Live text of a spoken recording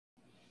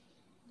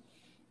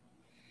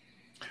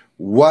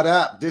What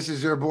up? This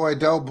is your boy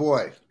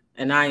Doughboy.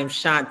 And I am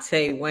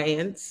Shantae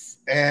Wayans.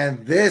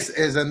 And this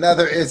is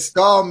another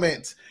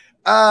installment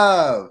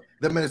of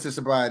the Minister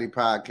Sobriety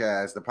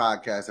Podcast, the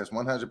podcast that's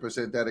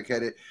 100%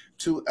 dedicated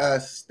to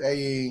us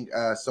staying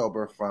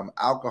sober from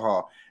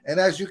alcohol. And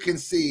as you can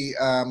see,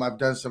 I've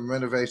done some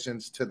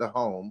renovations to the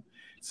home.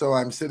 So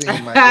I'm sitting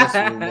in my guest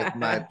room with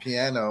my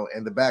piano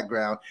in the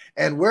background.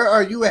 And where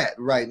are you at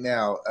right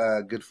now,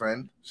 good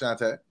friend,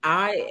 Shantae?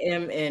 I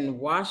am in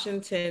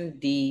Washington,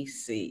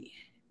 D.C.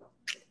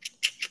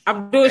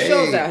 I'm doing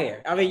shows out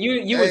here. I mean,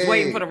 you was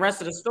waiting for the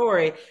rest of the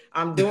story.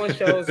 I'm doing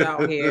shows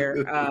out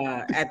here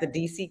at the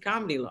D.C.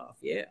 Comedy Loft.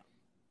 Yeah.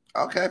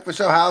 Okay, for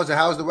sure.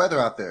 How's the weather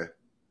out there?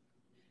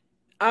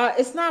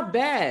 It's not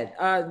bad.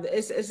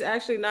 It's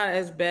actually not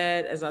as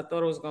bad as I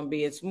thought it was going to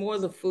be. It's more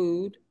the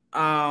food. We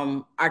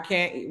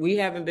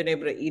haven't been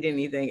able to eat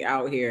anything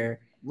out here.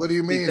 What do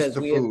you mean it's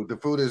the food?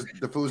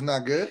 The food's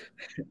not good?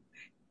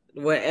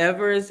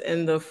 Whatever's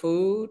in the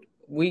food,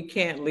 we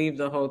can't leave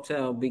the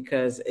hotel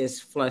because it's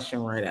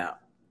flushing right out.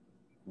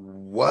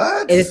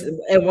 What?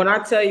 And when I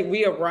tell you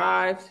we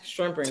arrived,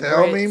 shrimp and grits.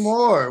 Tell me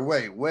more.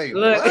 Wait,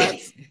 look,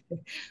 what?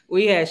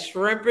 We had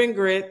shrimp and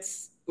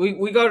grits.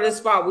 We go to this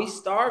spot, we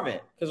starving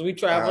because we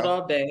traveled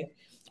all day.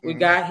 We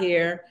got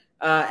here,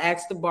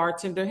 asked the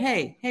bartender,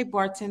 hey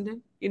bartender,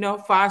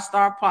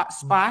 5-star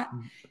spot.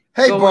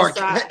 Hey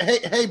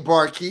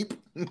barkeep.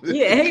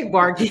 Yeah, hey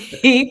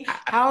barkeep.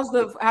 How's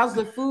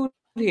the food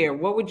here?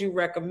 What would you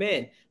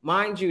recommend?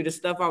 Mind you, the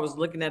stuff I was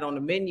looking at on the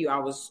menu,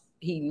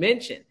 he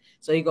mentioned.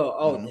 So he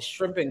go, the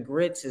shrimp and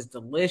grits is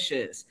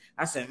delicious.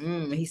 I said,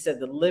 He said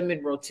the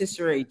lemon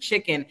rotisserie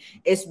chicken,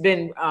 it's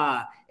been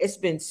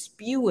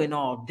spewing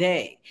all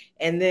day.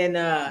 And then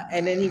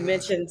he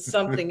mentioned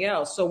something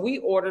else. So we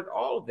ordered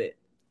all of it.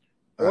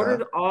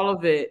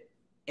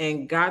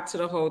 And got to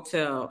the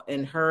hotel,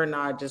 and her and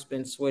I just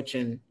been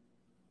switching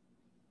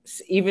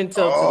even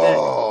till today.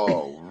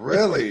 Oh,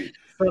 really?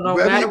 So no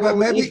matter what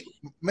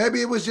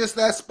maybe it was just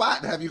that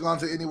spot. Have you gone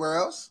to anywhere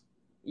else?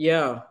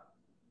 Yeah.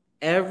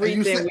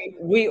 Everything.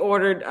 We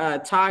ordered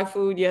Thai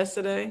food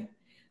yesterday.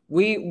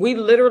 We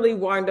literally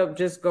wind up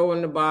just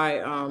going to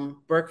buy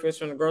breakfast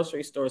from the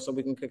grocery store so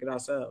we can cook it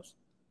ourselves.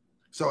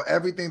 So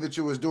everything that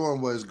you was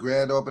doing was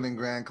grand opening,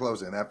 grand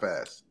closing, that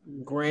fast?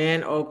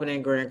 Grand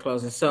opening, grand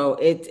closing. So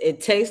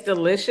it tastes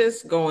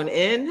delicious going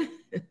in.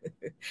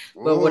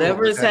 But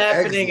whatever is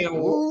happening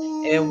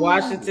in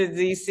Washington,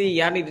 D.C.,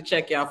 y'all need to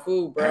check y'all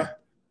food, bro.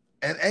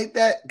 And ain't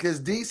that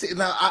because D.C.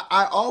 Now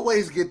I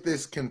always get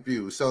this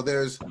confused. So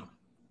there's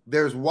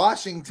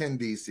Washington,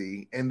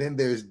 D.C., and then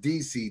there's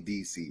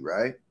D.C.,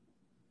 right?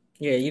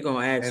 Yeah, you're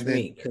gonna ask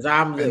me because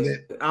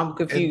I'm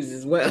confused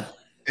as well.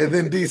 And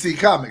then DC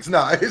Comics.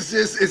 No, it's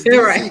DC.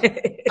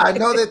 Right. I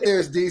know that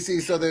there's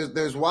DC. So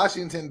there's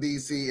Washington,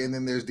 DC, and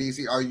then there's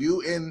DC. Are you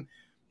in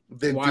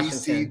the Washington.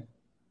 DC?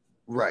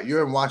 Right.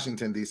 You're in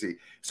Washington, DC.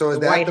 So is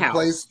that the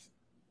place?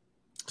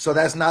 So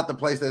that's not the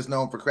place that's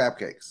known for crab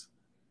cakes.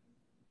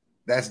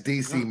 That's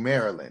DC,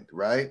 Maryland,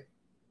 right?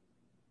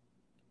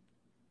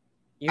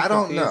 I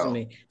don't know.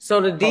 Me.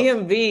 So the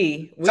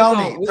DMV.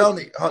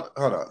 Tony, hold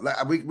on.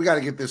 We got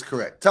to get this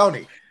correct.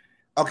 Tony.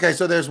 Okay,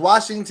 so there's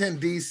Washington,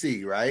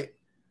 DC, right?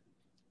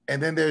 And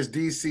then there's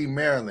DC,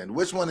 Maryland.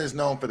 Which one is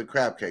known for the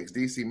crab cakes?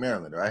 DC,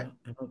 Maryland, right?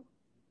 I don't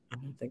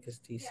think it's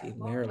DC,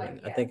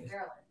 Maryland. I think it's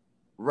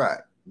right.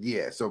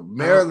 Yeah. So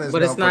Maryland's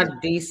but it's not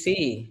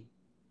DC.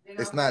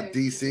 It's not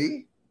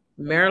DC?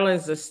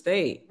 Maryland's a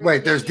state.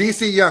 Wait, there's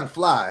DC Young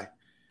Fly.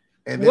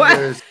 And then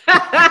there's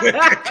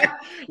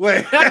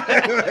wait.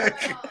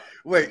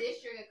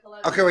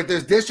 Okay, wait,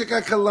 there's District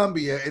of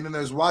Columbia, and then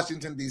there's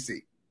Washington,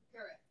 DC.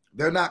 Correct.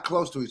 They're not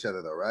close to each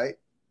other though, right?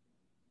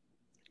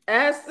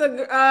 Ask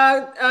the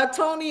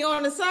Tony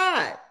on the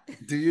side.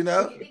 Do you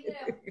know? You're thinking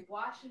of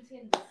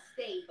Washington, the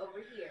state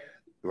over here.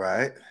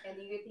 Right. And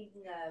you're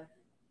thinking of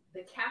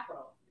the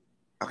capital.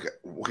 Okay.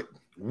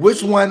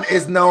 Which one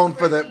is known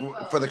for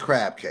the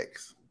crab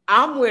cakes?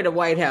 I'm where the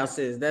White House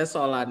is. That's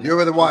all I know. You're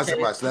where the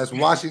Washington House. So that's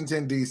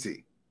Washington,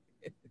 D.C.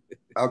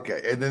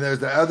 Okay. And then there's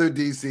the other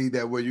D.C.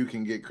 where you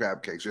can get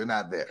crab cakes. You're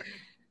not there.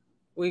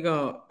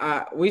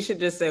 We should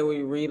just say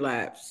we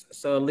relapse,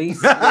 so at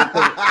least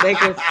they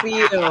can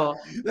feel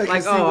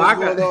like,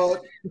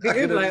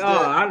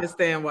 I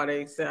understand why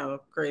they sound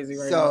crazy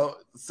right now.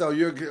 So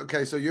you're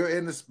okay. So you're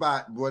in the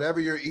spot. Whatever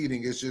you're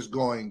eating is just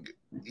going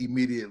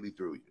immediately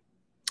through you.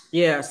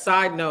 Yeah.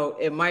 Side note: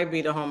 it might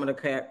be the home of the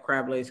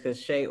crab legs because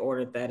Shay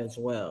ordered that as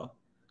well.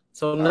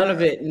 So none of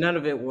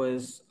it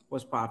was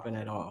popping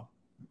at all.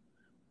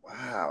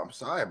 Wow, I'm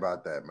sorry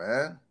about that,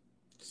 man.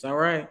 It's all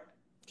right.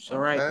 It's all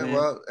right, man.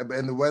 Well,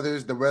 and the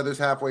weather's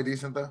halfway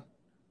decent though.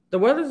 The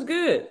weather's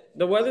good.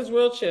 The weather's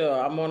real chill.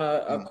 I'm on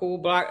a cool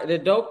block. The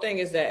dope thing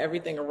is that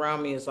everything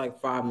around me is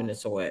like 5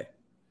 minutes away.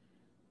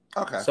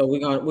 Okay. So we're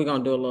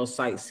gonna do a little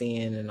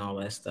sightseeing and all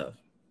that stuff.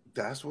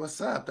 That's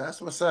what's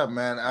up.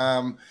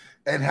 Man.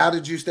 And how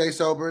did you stay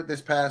sober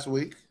this past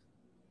week?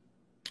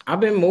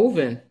 I've been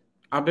moving.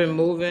 I've been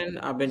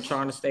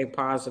trying to stay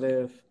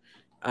positive.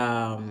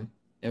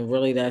 And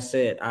really, that's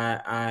it.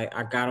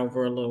 I got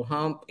over a little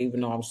hump,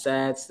 even though I'm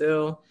sad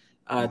still.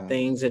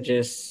 Things are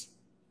just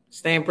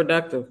staying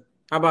productive.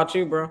 How about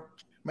you, bro?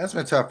 Man, it's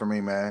been tough for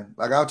me, man.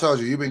 Like I told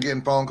you, you've been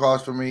getting phone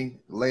calls from me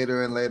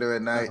later and later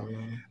at night.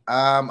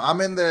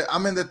 I'm in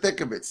the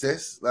thick of it,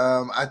 sis.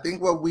 I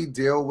think what we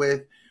deal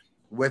with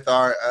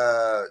our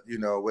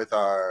with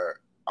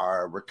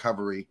our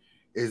recovery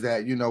is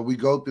that we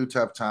go through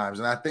tough times,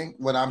 and I think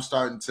what I'm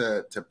starting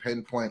to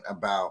pinpoint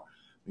about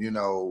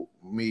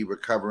me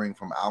recovering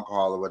from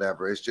alcohol or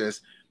whatever, it's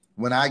just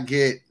when I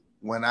get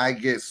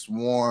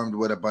swarmed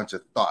with a bunch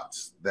of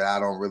thoughts that I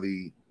don't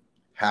really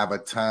have a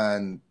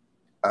ton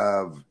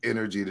of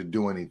energy to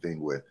do anything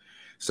with.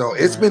 So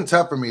it's been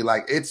tough for me.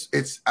 Like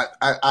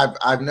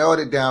I've narrowed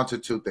it down to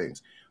two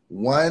things.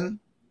 One,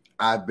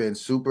 I've been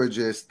super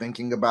just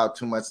thinking about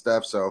too much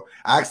stuff. So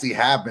I actually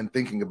have been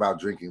thinking about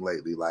drinking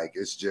lately. Like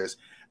it's just,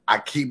 I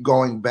keep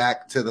going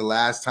back to the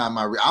last time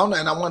I don't know.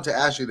 And I want to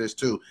ask you this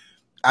too.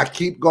 I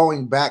keep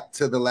going back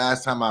to the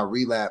last time I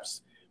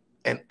relapsed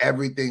and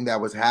everything that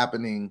was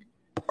happening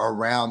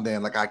around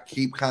then. Like I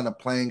keep kind of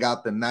playing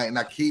out the night and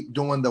I keep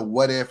doing the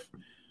what if.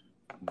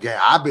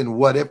 Yeah, I've been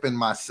what ifing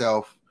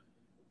myself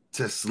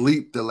to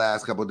sleep the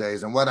last couple of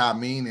days. And what I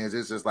mean is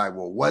it's just like,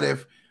 well, what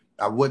if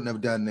I wouldn't have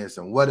done this?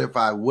 And what if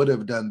I would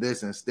have done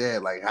this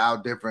instead? Like how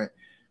different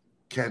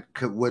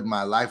would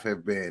my life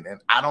have been? And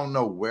I don't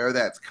know where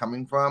that's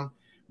coming from,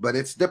 but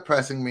it's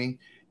depressing me.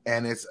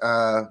 And it's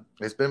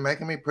been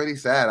making me pretty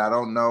sad. I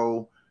don't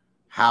know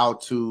how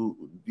to,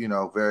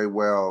 very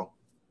well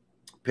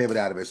pivot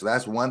out of it. So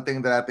that's one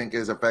thing that I think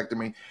is affecting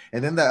me.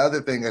 And then the other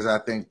thing is I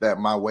think that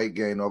my weight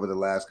gain over the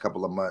last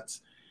couple of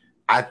months,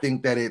 I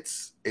think that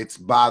it's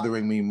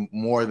bothering me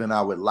more than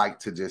I would like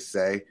to just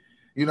say.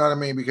 You know what I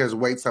mean? Because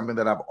weight's something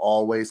that I've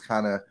always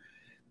kind of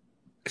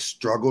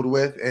struggled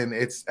with. And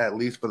it's, at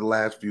least for the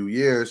last few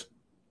years,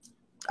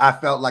 I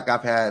felt like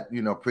I've had,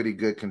 pretty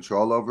good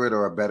control over it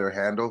or a better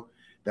handle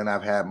than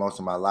I've had most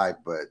of my life.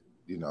 But,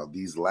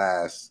 these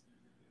last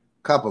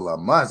couple of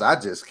months, I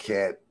just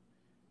can't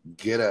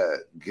get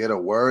a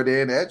word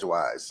in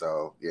edgewise.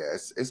 So yeah,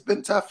 it's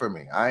been tough for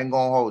me. I ain't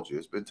gonna hold you.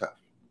 It's been tough.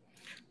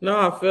 No,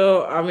 I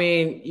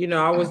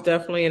was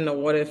definitely in the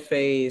what if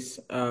phase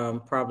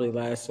probably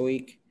last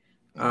week.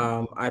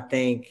 I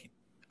think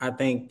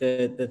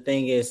the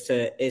thing is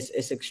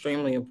it's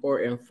extremely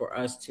important for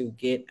us to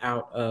get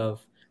out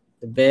of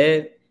the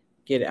bed,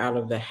 get out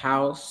of the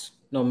house,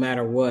 no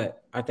matter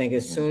what. I think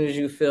as soon as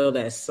you feel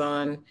that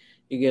sun,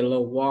 you get a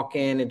little walk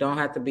in. It don't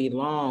have to be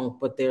long,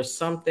 but there's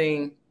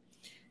something.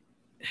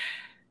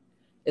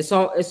 It's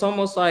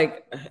almost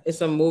like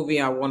it's a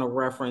movie I want to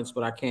reference,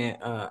 but I can't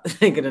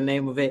think of the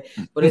name of it.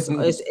 But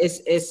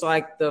it's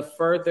like the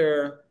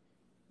further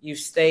you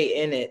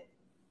stay in it,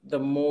 the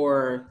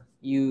more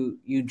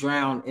you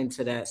drown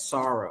into that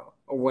sorrow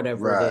or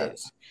whatever it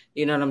is.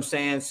 You know what I'm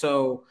saying?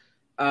 So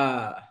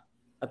I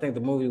think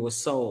the movie was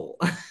Soul.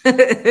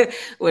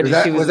 Was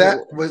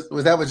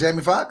that with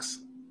Jamie Foxx?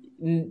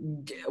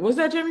 Was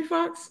that Jamie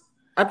Foxx?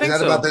 I think so.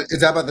 Is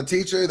that about the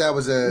teacher? That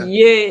was a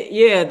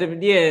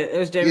it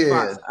was Jamie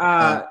Foxx.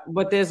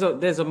 But there's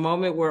a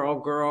moment where a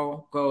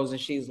girl goes and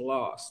she's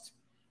lost,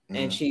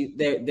 and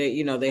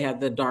they have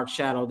the dark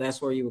shadow.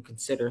 That's where you would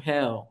consider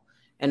hell,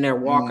 and they're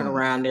walking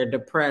around. They're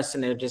depressed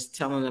and they're just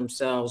telling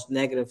themselves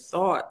negative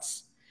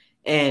thoughts,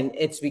 and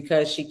it's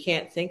because she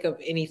can't think of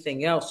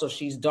anything else. So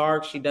she's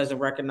dark. She doesn't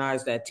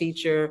recognize that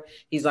teacher.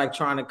 He's like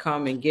trying to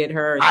come and get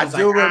her. I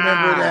do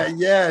remember that.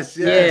 Yes.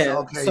 Yeah.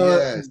 Okay. So,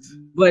 yes.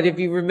 But if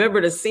you remember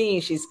the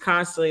scene, she's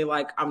constantly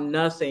like, "I'm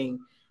nothing.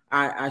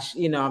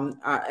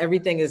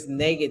 Everything is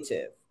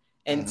negative,"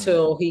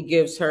 until he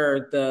gives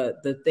her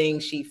the thing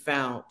she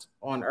found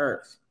on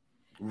Earth.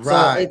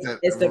 Right. So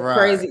it's the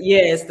crazy.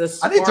 Yeah, it's the.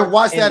 I need to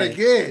watch that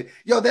again.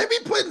 Yo, they be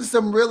putting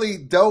some really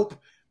dope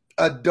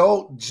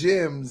adult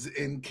gems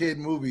in kid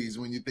movies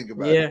when you think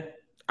about it.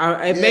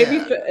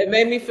 It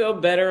made me feel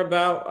better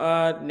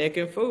about Nick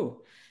and Fu.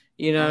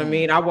 You know what I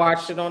mean? I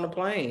watched it on the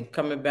plane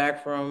coming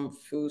back from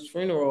Fu's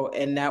funeral,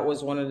 and that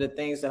was one of the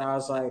things that I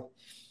was like,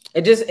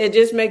 it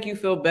just make you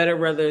feel better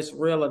whether it's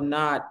real or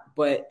not,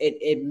 but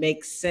it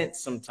makes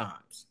sense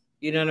sometimes.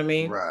 You know what I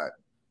mean? Right.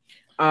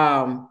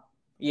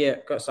 Yeah.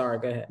 Sorry,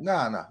 go ahead. No.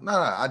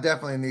 I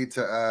definitely need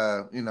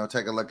to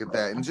take a look at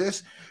that. And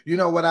just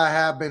what I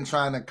have been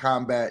trying to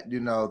combat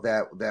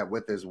that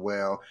with as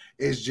well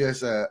is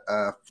just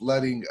a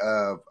flooding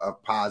of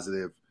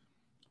positive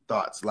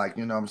thoughts. Like,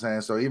 what I'm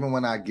saying? So even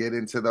when I get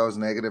into those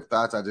negative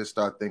thoughts, I just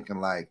start thinking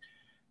like,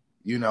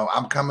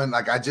 I'm coming,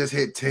 like I just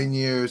hit 10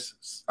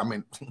 years. I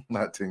mean,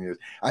 not 10 years.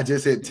 I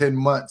just hit 10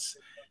 months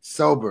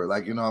sober.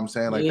 Like, what I'm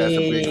saying? Like that's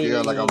a big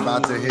deal. Like I'm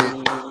about to hit,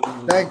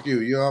 thank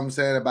you. You know what I'm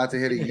saying? About to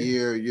hit a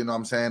year. You know what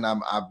I'm saying?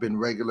 I've been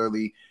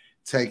regularly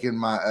taking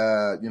my,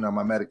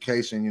 my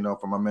medication,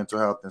 for my mental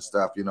health and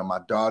stuff. My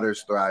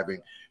daughter's thriving.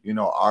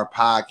 Our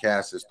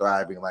podcast is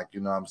thriving. Like,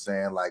 what I'm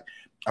saying? Like,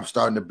 I'm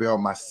starting to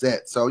build my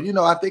set. So,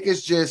 I think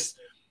it's just,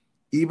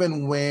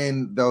 even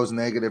when those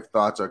negative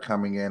thoughts are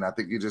coming in, I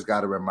think you just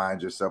got to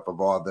remind yourself of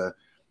all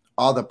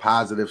all the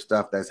positive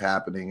stuff that's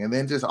happening. And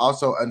then just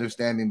also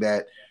understanding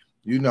that,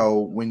 you know,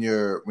 when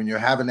you're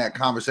having that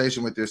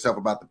conversation with yourself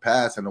about the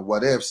past and the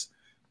what ifs,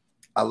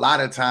 a lot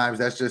of times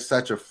that's just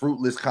such a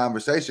fruitless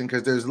conversation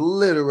because there's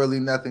literally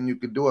nothing you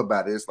can do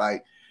about it. It's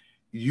like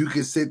you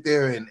can sit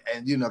there and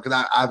you know,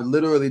 because I've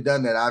literally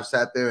done that. I've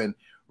sat there and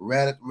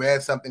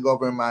read something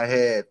over in my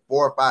head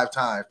 4 or 5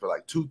 times for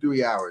like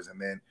 2-3 hours.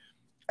 And then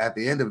at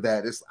the end of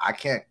that,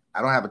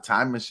 I don't have a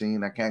time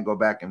machine. I can't go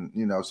back and,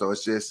 you know, so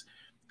it's just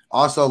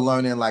also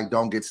learning, like,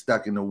 don't get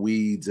stuck in the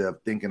weeds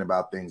of thinking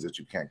about things that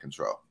you can't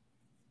control.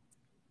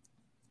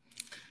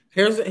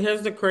 Here's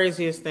the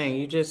craziest thing.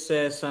 You just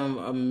said some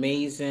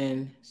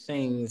amazing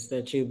things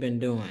that you've been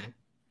doing,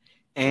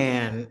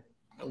 and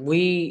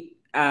we're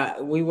not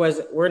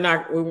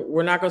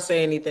gonna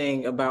say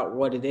anything about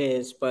what it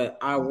is, but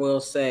I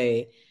will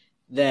say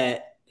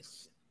that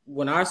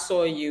when I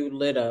saw you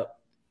lit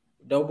up,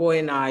 Doughboy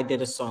and I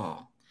did a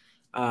song,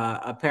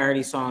 a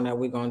parody song that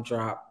we're gonna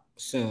drop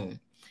soon,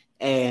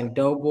 and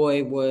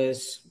Doughboy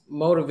was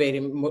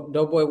motivating.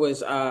 Doughboy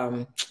was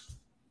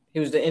he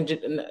was the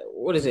engineer.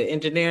 What is it?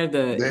 Engineer.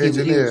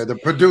 The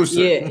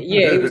producer.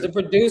 Yeah. He was the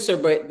producer.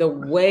 But the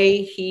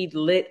way he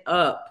lit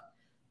up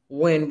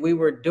when we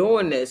were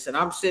doing this, and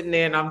I'm sitting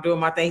there and I'm doing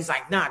my thing. He's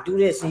like, "Nah, do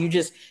this." And you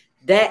just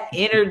that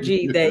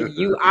energy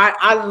that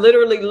I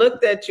literally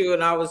looked at you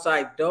and I was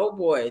like,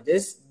 "Doughboy,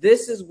 this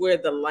is where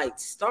the light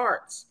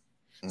starts."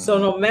 Mm-hmm. So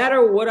no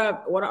matter what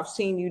I've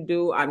seen you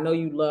do, I know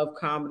you love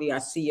comedy. I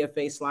see your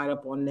face light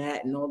up on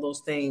that and all those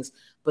things.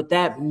 But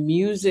that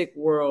music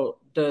world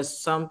does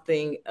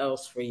something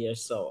else for your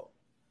soul.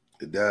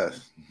 It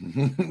does.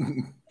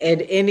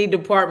 At any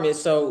department.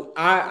 So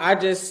I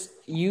just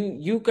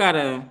you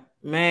gotta,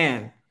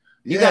 man,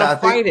 you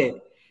gotta fight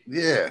it.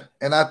 Yeah.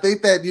 And I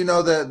think that, you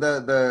know,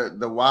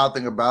 the wild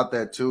thing about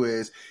that too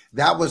is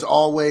that was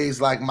always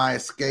like my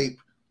escape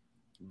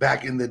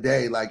back in the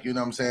day. Like, you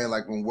know what I'm saying?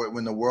 Like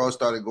when the world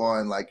started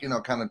going, like, you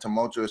know, kind of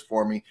tumultuous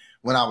for me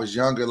when I was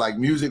younger, like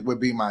music would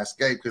be my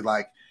escape. Cause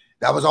like,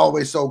 that was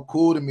always so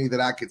cool to me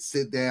that I could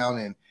sit down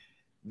and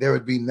there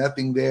would be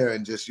nothing there.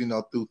 And just, you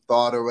know, through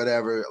thought or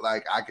whatever,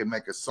 like I could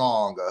make a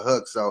song, a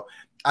hook. So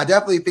I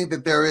definitely think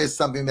that there is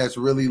something that's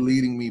really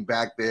leading me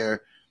back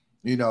there,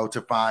 you know,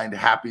 to find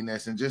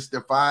happiness and just to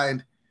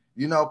find,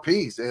 you know,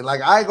 peace. And like,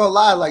 I ain't gonna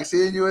lie, like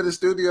seeing you in the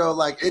studio,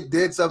 like it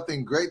did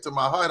something great to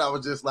my heart. I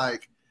was just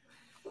like,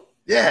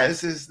 yeah,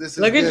 this is.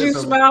 Look at you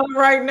smiling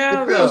right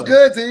now. It feels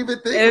good to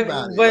even think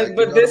about it.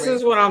 But this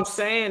is what I'm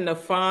saying, to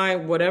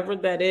find whatever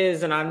that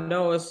is, and I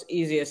know it's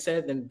easier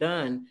said than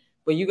done.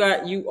 But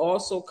you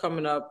also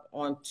coming up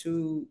on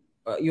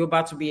you're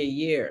about to be a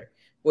year,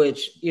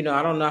 which, you know,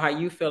 I don't know how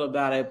you feel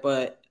about it,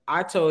 but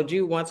I told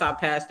you once I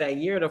passed that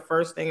year, the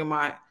first thing in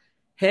my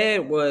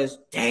head was,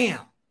 damn,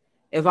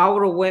 if I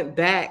would have went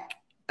back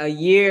a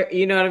year,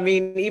 you know what I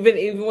mean?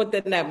 Even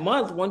within that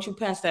month, once you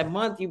pass that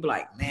month, you be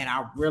like, man,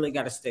 I really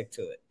got to stick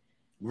to it.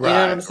 Right, you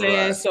know what I'm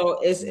saying? Right. So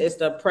it's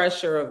the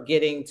pressure of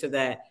getting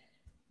to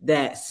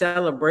that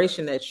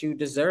celebration that you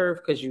deserve,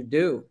 because you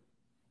do.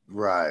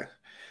 Right.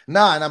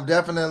 Nah, and I'm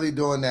definitely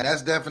doing that.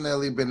 That's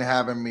definitely been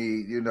having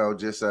me, you know,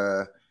 just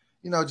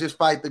just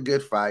fight the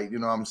good fight, you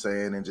know what I'm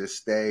saying, and just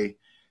stay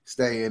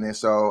in it.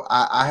 So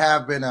I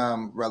have been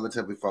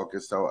relatively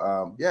focused.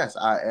 So yes,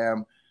 I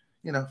am,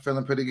 you know,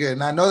 feeling pretty good.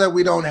 And I know that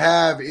we don't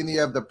have any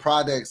of the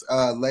products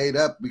laid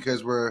up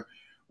because we're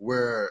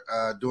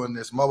doing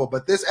this mobile,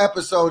 but this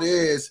episode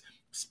is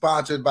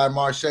sponsored by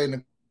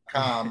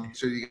Marche.com.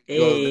 So you can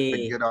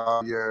go get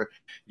all your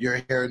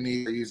hair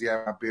needs. I usually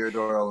have my beard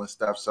oil and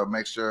stuff. So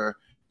make sure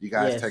you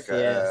guys take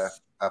a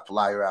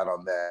flyer out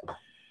on that.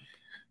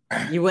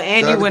 You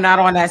went out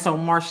on that, so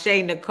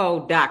Marche.com.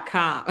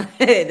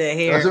 the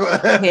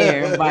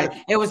hair, but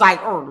it was like,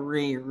 oh,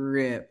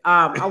 rip.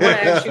 I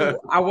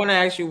want to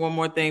ask you one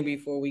more thing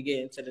before we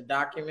get into the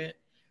document.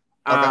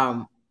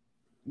 Okay.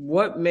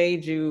 What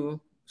made you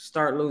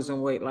start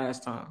losing weight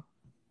last time?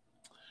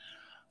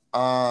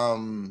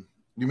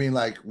 You mean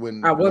like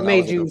when? What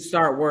made you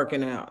start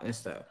working out and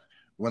stuff?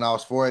 When I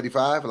was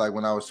 485, like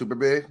when I was super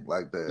big,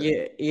 like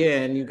the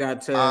and you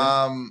got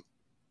to.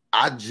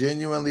 I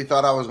genuinely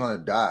thought I was gonna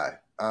die.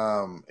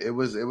 It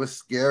was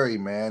scary,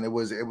 man. It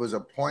was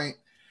a point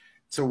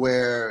to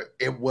where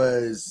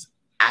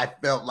I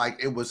felt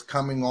like it was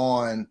coming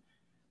on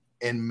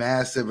in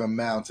massive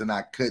amounts and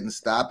I couldn't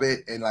stop it.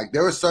 And like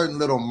there were certain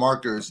little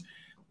markers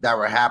that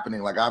were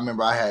happening. Like I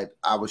remember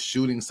I was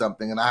shooting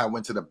something and I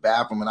went to the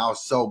bathroom and I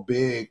was so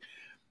big,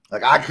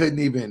 like I couldn't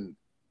even,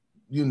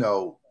 you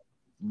know,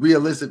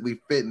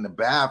 realistically fit in the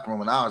bathroom.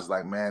 And I was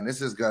like, man,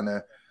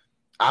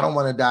 I don't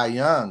want to die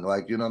young.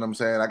 Like, you know what I'm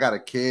saying? I got a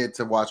kid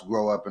to watch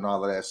grow up and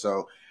all of that.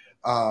 So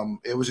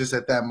it was just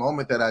at that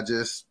moment that I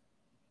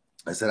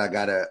said,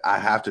 I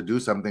have to do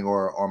something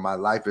or my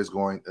life as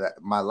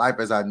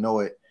I know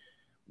it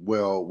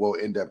will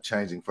end up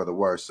changing for the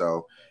worse.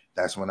 So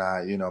that's when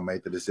I, you know,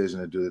 made the decision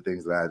to do the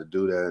things that I had to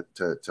do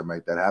to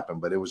make that happen.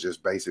 But it was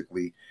just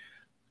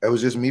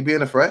me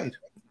being afraid.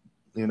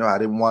 You know, I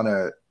didn't want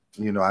to,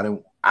 you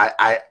know,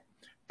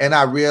 And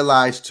I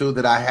realized too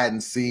that I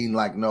hadn't seen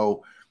like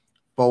no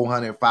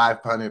 400,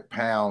 500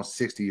 pound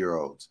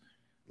 60-year-olds.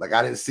 Like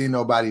I didn't see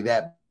nobody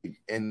that big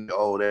in the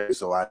old age,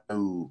 so I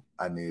knew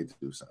I needed to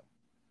do something.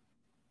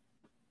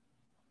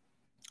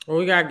 Well,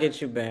 we gotta get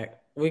you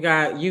back. We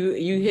got you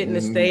hitting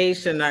the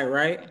stage tonight,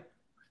 right?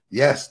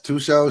 Yes, 2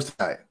 shows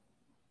tonight.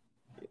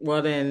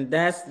 Well, then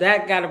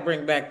that got to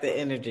bring back the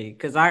energy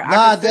because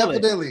I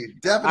definitely.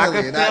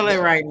 I can feel it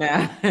right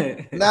now.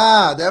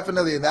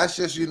 Definitely, and that's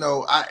just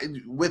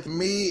with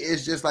me,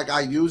 it's just like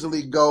I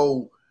usually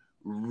go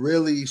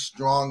really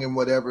strong in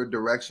whatever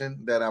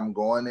direction that I'm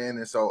going in,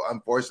 and so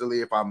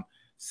unfortunately, if I'm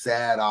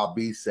sad, I'll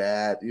be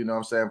sad. You know what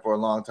I'm saying, for a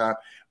long time.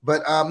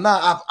 But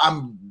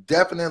I'm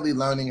definitely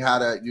learning how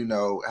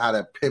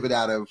to pivot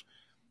out of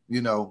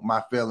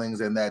my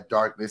feelings and that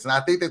darkness, and I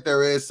think that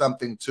there is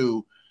something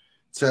to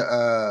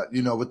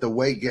with the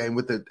weight gain,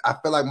 I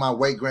feel like my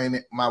weight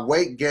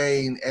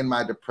gain and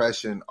my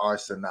depression are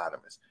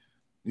synonymous.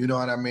 You know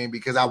what I mean?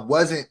 Because I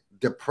wasn't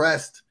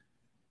depressed,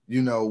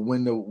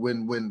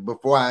 when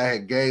before I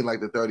had gained like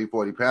the 30,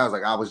 40 pounds,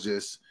 like I was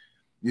just,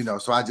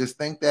 so I just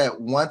think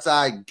that once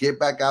I get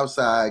back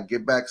outside,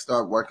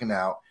 start working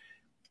out,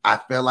 I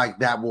feel like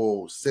that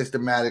will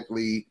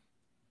systematically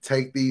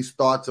take these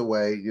thoughts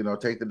away,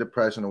 take the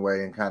depression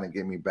away and kind of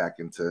get me back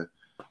into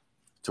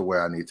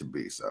where I need to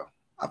be. So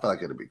I feel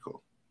like it'll be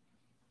cool.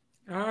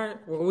 All right.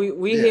 Well,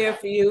 we here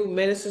for you,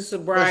 Minister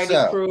Sobriety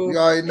Crew. You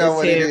already know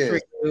what it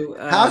is.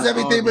 How's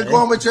everything been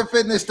going with your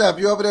fitness stuff?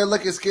 You over there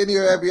looking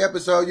skinnier every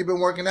episode. You've been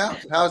working out.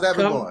 How's that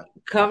been going?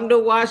 Come to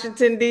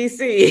Washington,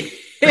 D.C.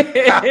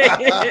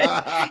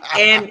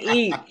 and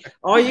eat.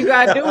 All you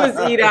gotta do is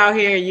eat out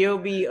here. You'll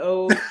be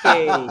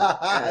okay.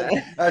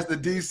 That's the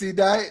D.C.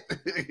 diet.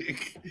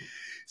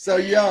 So,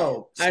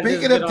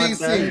 speaking of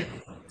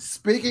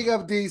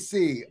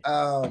DC,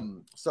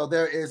 so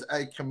there is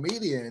a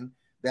comedian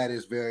that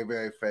is very,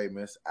 very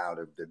famous out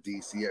of the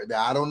DC area.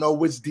 Now, I don't know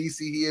which DC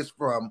he is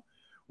from,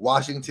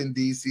 Washington,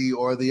 DC,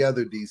 or the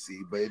other DC,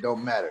 but it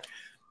don't matter.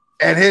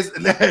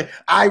 And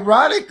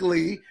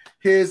ironically,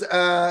 his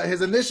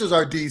initials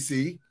are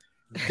DC,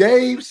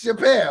 Dave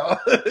Chappelle.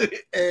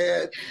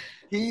 And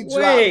he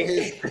dropped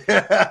his...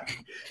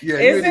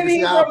 Isn't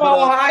he from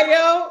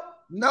Ohio?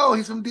 No,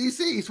 he's from DC.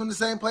 He's from the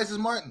same place as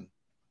Martin.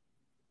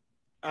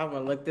 I'm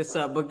gonna look this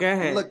up, but go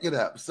ahead. Look it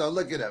up. So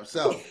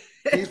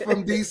he's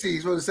from DC.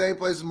 He's from the same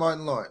place as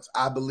Martin Lawrence,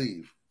 I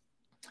believe.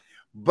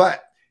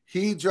 But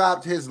he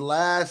dropped his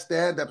last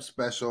stand-up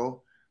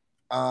special,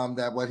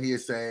 that what he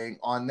is saying,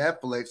 on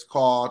Netflix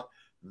called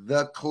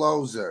The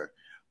Closer.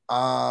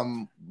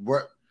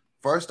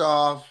 First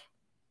off,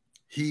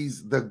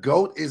 the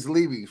GOAT is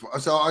leaving.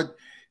 So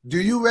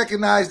do you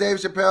recognize Dave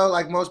Chappelle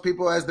like most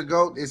people as the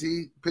GOAT? Is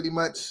he pretty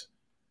much...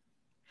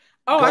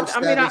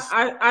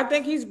 I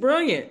think he's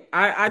brilliant.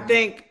 I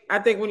think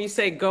when you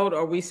say GOAT,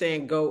 are we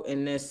saying GOAT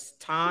in this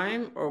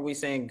time, or are we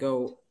saying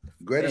GOAT?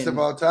 Greatest of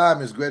all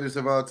time is greatest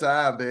of all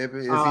time, baby.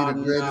 Is he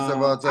the greatest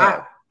of all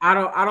time?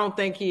 I don't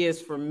think he is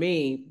for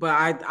me,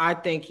 but I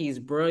think he's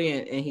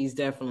brilliant and he's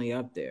definitely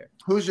up there.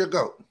 Who's your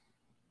GOAT?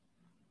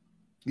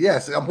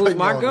 Yes, I'm putting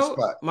you on the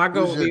spot. My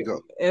GOAT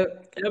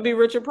it'll be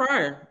Richard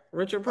Pryor.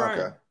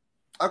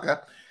 Okay.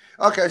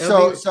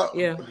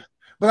 Yeah.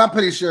 But I'm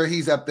pretty sure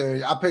he's up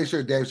there. I'm pretty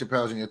sure Dave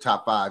Chappelle's in your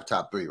top 5,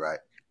 top 3, right?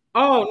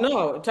 Oh,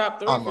 no. Top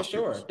 3 for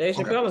sure. Dave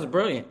Chappelle is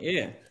brilliant.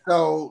 Yeah.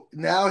 So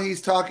now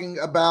he's talking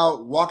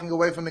about walking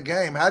away from the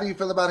game. How do you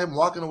feel about him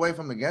walking away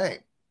from the game?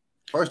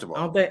 First of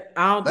all,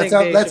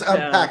 let's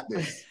unpack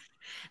this.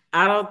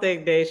 I don't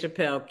think Dave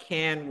Chappelle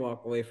can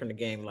walk away from the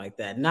game like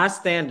that. Not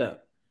stand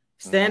up.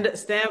 Stand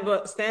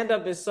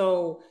up is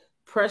so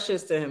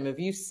precious to him. If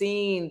you've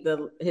seen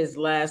his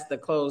last The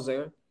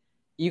Closer,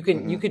 you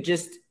could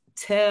just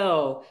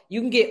tell,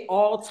 you can get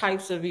all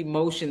types of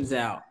emotions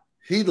out.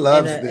 He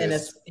loves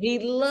this. He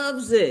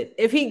loves it.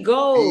 If he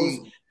goes,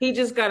 he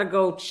just got to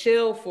go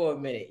chill for a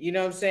minute. You know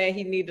what I'm saying?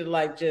 He need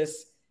to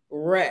just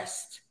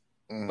rest.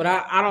 But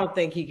I don't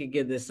think he could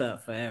give this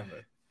up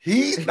forever.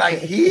 He's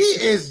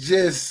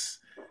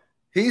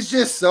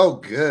just so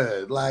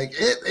good. Like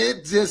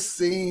it just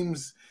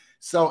seems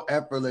so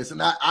effortless.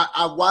 And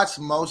I watched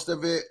most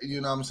of it.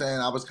 You know what I'm saying?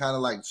 I was kind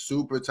of like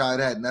super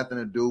tired. It had nothing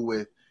to do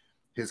with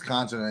his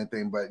concert or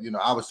anything, but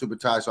I was super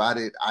tired, so I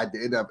did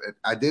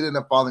end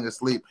up falling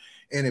asleep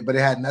in it, but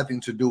it had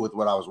nothing to do with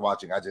what I was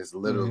watching. I just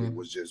literally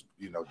was just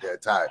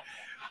dead tired.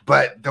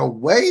 But the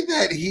way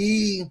that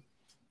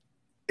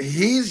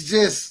he's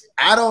just,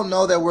 I don't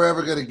know that we're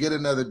ever gonna get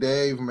another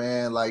Dave,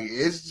 man. Like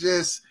it's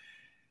just,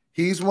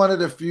 he's one of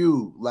the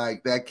few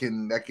like that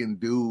can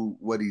do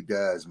what he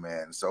does,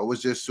 man. So it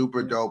was just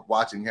super dope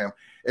watching him.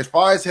 As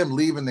far as him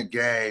leaving the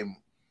game,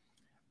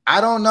 I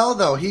don't know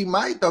though. He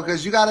might though,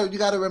 because you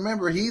gotta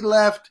remember he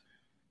left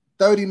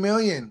 $30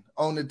 million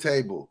on the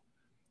table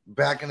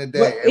back in the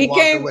day. But he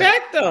came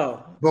back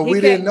though. But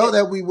we didn't know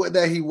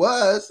that he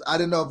was. I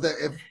didn't know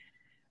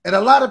and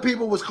a lot of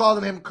people was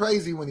calling him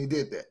crazy when he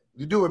did that.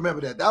 You do remember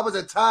that. That was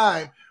a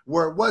time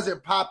where it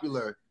wasn't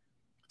popular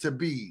to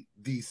be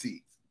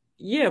DC.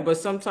 Yeah, but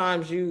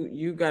sometimes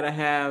you gotta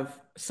have.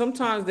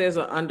 Sometimes there's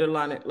an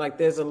underlying, like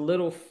there's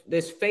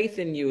faith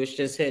in you. It's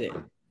just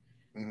hidden.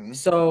 Mm-hmm.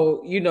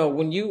 So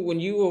when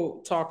you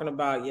were talking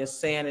about your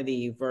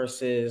sanity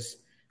versus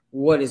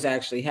what is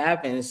actually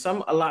happening,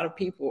 a lot of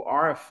people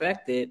are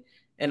affected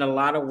in a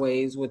lot of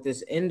ways with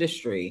this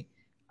industry,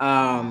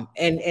 and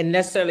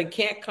necessarily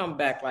can't come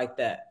back like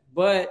that.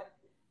 But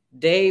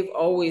Dave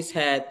always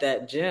had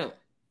that gem.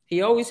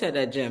 He always had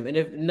that gem, and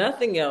if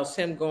nothing else,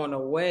 him going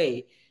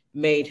away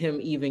made him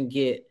even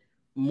get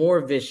more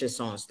vicious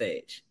on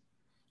stage.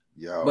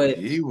 Yo, But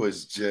he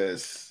was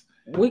just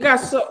we got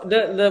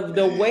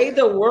the way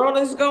the world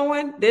is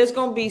going, there's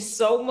gonna be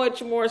so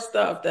much more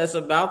stuff that's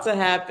about to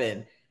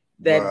happen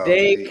that bro.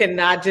 Dave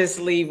cannot just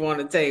leave on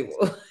the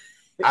table.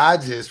 I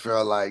just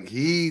felt like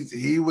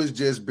he was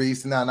just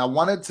beasting out. And I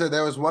wanted to.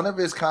 There was one of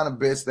his kind of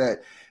bits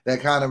that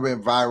kind of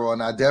went viral,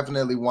 and I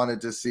definitely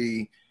wanted to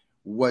see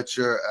what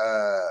your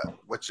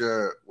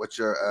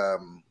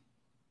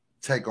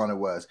take on it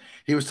was.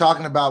 He was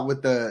talking about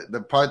with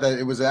the part that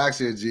it was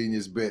actually a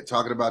genius bit,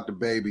 talking about the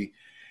baby.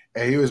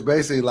 And he was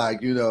basically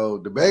like,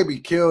 the baby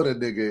killed a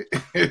nigga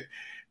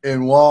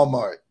in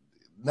Walmart.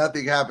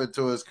 Nothing happened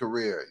to his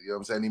career. You know what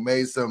I'm saying? He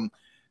made some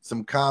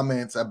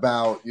comments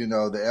about, the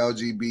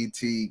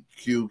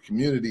LGBTQ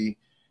community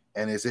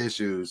and its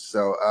issues.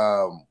 So,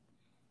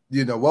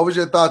 what was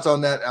your thoughts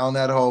on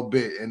that whole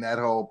bit and that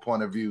whole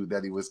point of view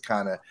that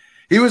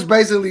he was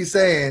basically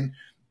saying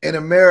in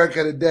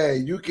America today,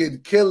 you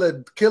could kill a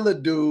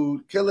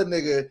dude, kill a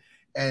nigga,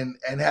 and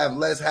have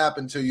less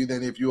happen to you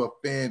than if you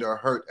offend or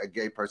hurt a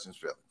gay person's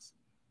feelings.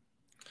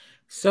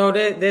 So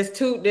there's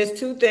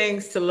two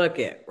things to look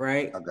at,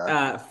 right?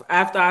 Okay.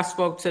 After I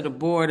spoke to the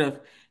board of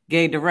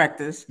gay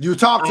directors, you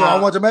talked to him. I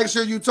want to make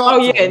sure you talk.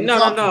 Oh yeah,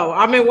 no.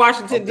 I'm in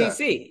Washington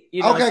D.C.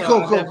 Okay,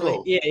 so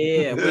cool.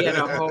 Yeah. We had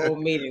a whole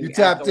meeting. You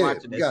tapped in.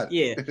 Watching this.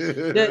 Yeah.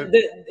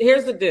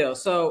 Here's the deal.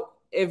 So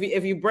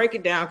if you break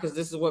it down, because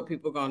this is what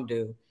people are gonna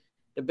do,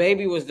 the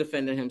baby was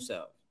defending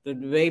himself. The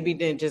baby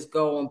didn't just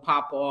go and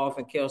pop off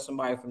and kill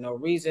somebody for no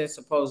reason.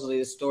 Supposedly,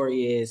 the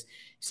story is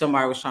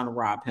somebody was trying to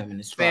rob him and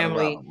his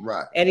family,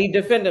 right? And he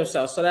defended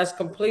himself. So that's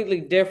completely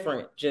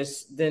different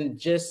than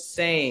just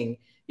saying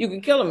you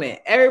can kill a man.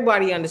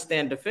 Everybody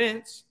understand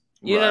defense.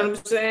 You know what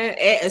I'm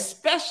saying?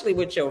 Especially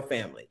with your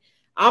family.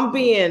 I'm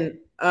being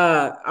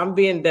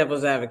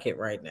devil's advocate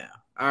right now.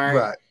 All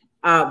right.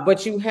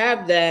 But you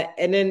have that,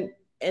 and then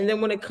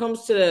when it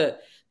comes to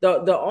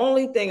the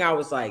only thing I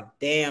was like,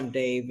 damn,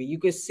 Dave, you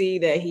could see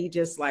that he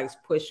just likes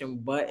pushing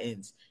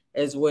buttons,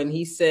 is when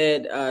he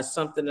said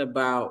something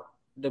about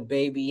the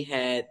baby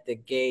had the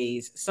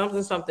gays,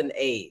 something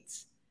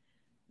AIDS.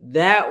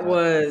 That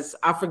was,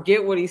 I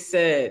forget what he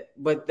said,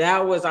 but I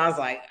was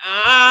like,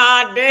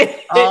 Dave.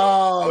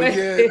 Oh,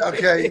 yeah.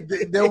 Okay.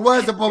 There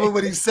was a moment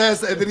when he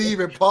says, and then he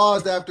even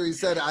paused after he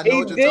said it. I know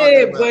what you're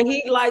talking about. But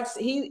he likes,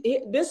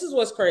 this is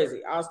what's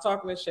crazy. I was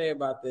talking to Shay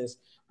about this.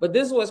 But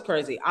this was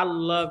crazy. I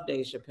love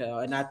Dave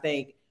Chappelle, and I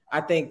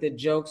think the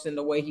jokes and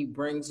the way he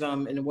brings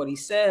them and what he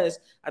says,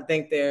 I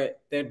think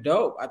they're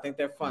dope. I think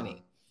they're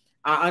funny.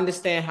 I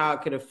understand how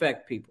it could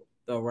affect people,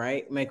 though,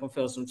 right? Make them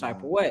feel some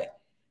type of way.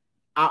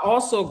 I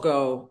also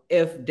go,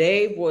 if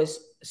Dave was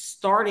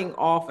starting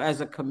off as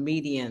a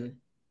comedian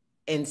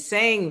and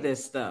saying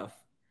this stuff,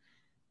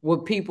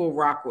 would people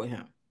rock with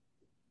him?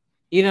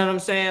 You know what I'm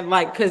saying?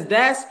 Like, because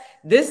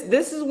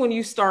this is when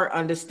you start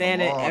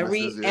understanding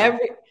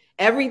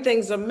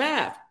everything's a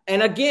math.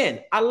 And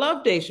again, I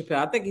love Dave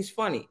Chappelle. I think he's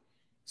funny.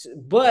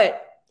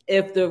 But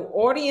if the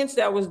audience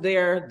that was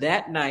there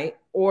that night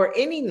or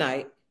any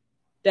night,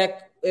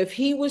 that if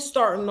he was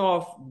starting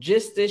off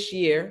just this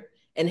year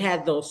and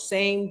had those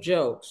same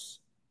jokes,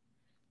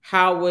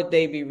 how would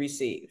they be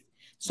received?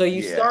 So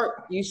you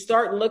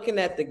start looking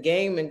at the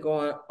game and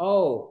going,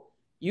 oh,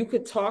 you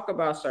could talk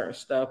about certain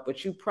stuff,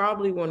 but you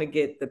probably want to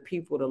get the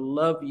people to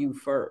love you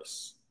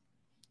first.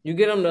 You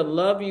get them to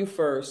love you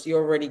first. You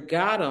already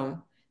got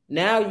them.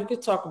 Now you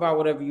can talk about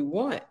whatever you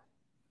want.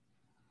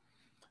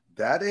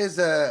 That is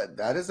a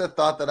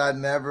thought that I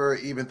never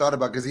even thought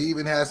about, because he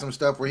even had some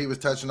stuff where he was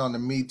touching on the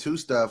Me Too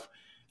stuff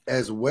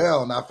as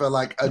well. And I felt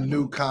like a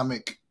new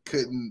comic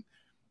couldn't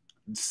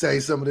say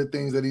some of the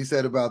things that he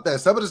said about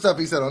that. Some of the stuff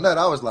he said on that,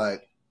 I was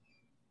like,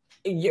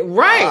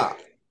 right.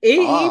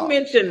 He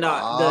mentioned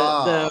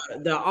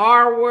the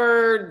R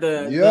word,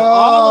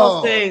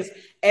 all those things.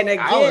 And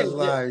again, I was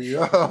like,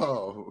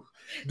 yo.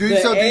 Do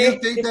you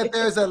think that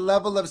there's a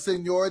level of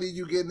seniority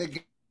you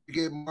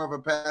get more of a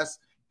pass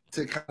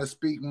to kind of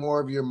speak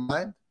more of your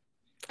mind?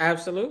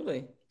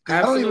 Absolutely.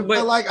 I don't even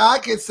feel like I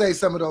could say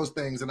some of those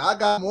things, and I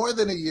got more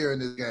than a year in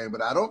this game,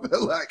 but I don't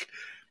feel like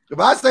if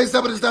I say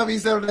some of the stuff he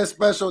said on that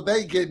special,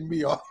 they getting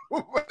me off.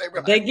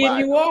 They getting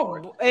you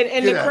off.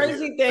 And the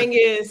crazy thing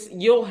is,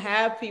 you'll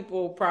have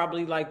people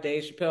probably like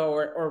Dave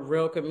Chappelle or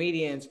real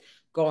comedians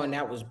going,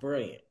 that was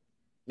brilliant.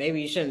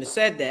 Maybe you shouldn't have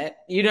said that.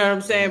 You know what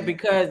I'm saying?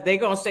 Because they're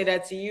going to say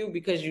that to you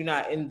because you're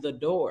not in the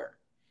door.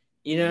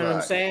 You know what I'm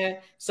Right. saying?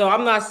 So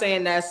I'm not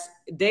saying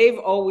they've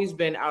always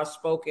been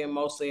outspoken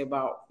mostly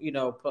about,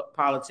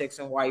 politics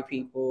and white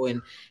people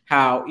and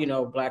how,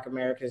 Black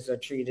Americans are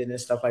treated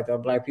and stuff like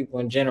that, Black people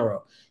in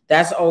general.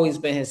 That's always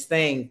been his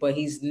thing, but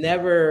he's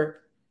never,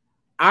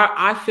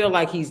 I feel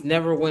like he's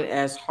never went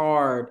as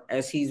hard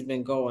as he's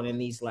been going in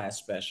these last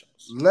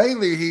specials.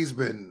 Lately, he's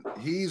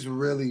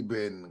really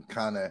been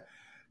kind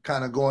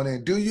of going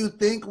in. Do you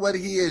think what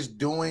he is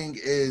doing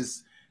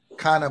is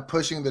kind of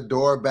pushing the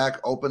door back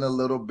open a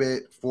little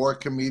bit for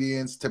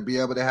comedians to be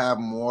able to have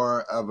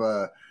more of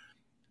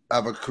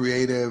a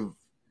creative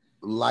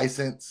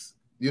license?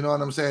 You know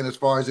what I'm saying? As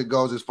far as it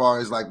goes, as far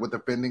as like with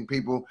offending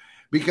people,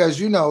 because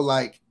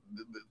like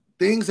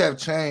things have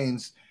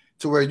changed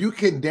to where you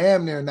can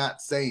damn near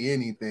not say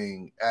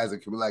anything as a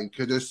like,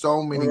 because there's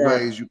so many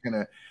ways you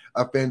can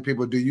offend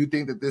people. Do you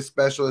think that this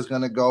special is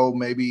going to go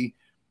maybe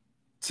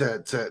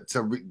to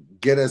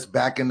get us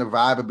back in the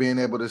vibe of being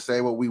able to say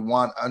what we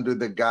want under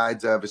the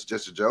guise of it's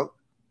just a joke?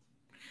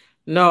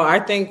 No, I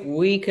think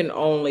we can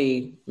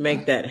only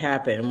make that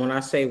happen. When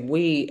I say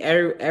we,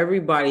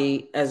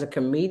 everybody as a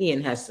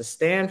comedian has to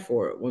stand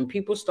for it. When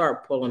people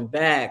start pulling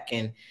back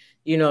and,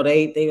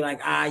 they like,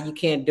 you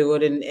can't do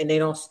it. And they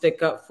don't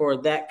stick up for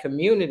that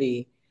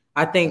community.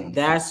 I think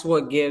that's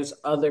what gives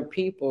other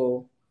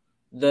people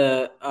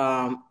the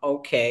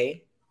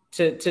okay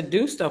to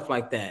do stuff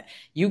like that.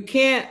 You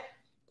can't,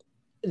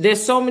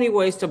 there's so many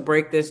ways to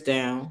break this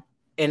down.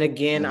 And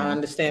again, I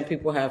understand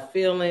people have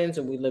feelings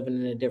and we live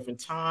in a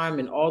different time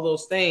and all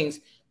those things,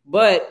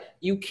 but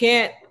you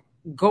can't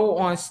go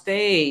on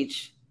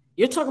stage.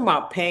 You're talking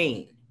about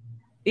pain.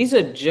 These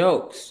are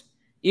jokes.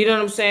 You know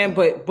what I'm saying?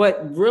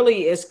 But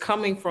really it's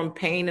coming from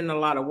pain in a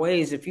lot of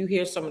ways. If you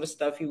hear some of the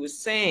stuff he was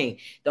saying,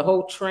 the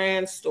whole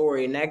trans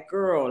story and that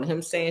girl and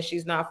him saying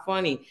she's not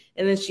funny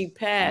and then she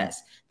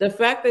passed. The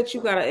fact that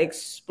you got to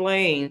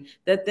explain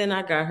that then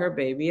I got her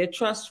baby a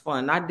trust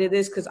fund. I did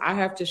this because I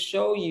have to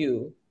show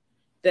you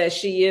that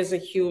she is a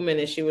human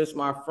and she was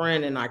my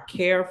friend and I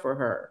care for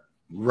her.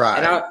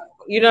 Right. And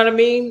you know what I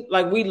mean?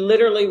 Like we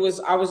literally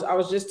I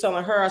was just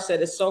telling her, I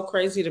said, it's so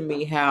crazy to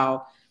me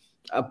how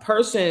a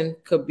person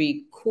could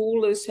be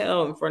cool as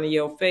hell in front of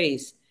your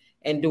face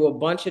and do a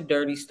bunch of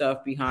dirty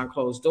stuff behind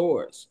closed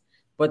doors.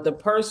 But the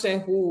person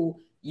who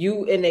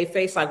you in their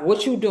face, like,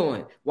 what you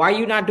doing? Why are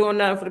you not doing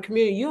nothing for the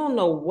community? You don't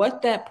know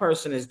what that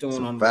person is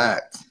doing on the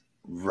fact.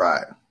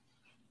 Right.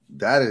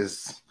 That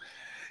is,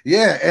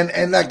 yeah.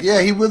 And like,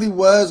 yeah, he really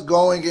was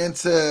going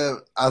into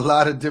a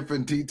lot of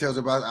different details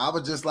about it. I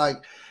was just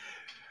like,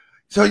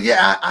 so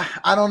yeah,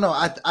 I don't know.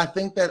 I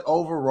think that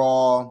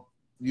overall,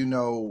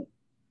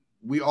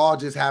 we all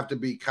just have to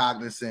be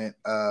cognizant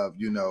of,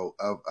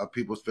 of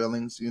people's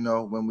feelings,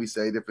 when we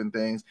say different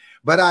things.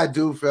 But I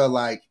do feel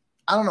like,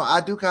 I don't know,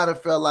 I do kind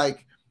of feel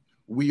like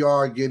we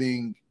are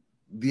getting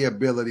the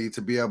ability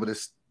to be able to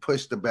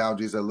push the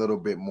boundaries a little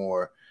bit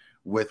more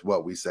with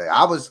what we say.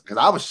 I was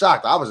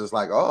shocked. I was just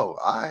like, oh,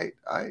 I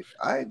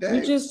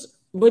Dave.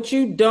 But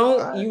you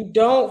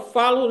don't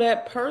follow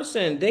that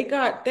person. They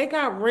got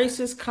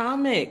racist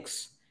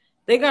comics.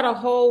 They got a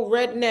whole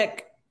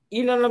redneck,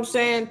 you know what I'm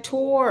saying,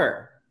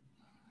 tour.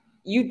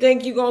 You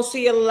think you're going to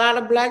see a lot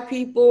of Black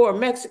people or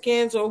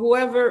Mexicans or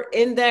whoever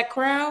in that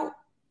crowd?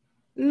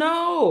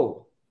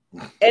 No.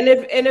 And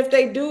if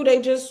they do,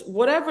 they just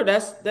whatever.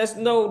 That's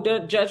no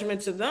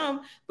judgment to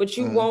them, but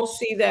you won't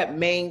see that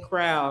main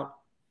crowd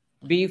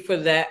be for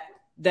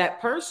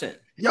that person.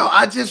 Yo,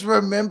 I just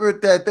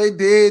remembered that they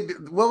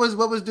did what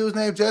was dude's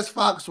name? Jess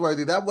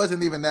Foxworthy. That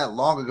wasn't even that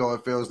long ago,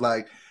 it feels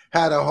like.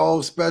 Had a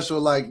whole special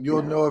like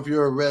you'll know if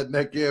you're a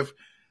redneck if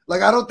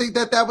like I don't think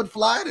that would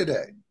fly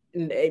today.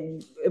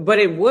 But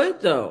it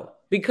would though,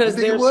 because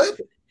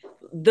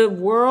the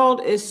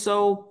world is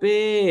so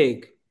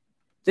big.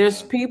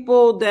 There's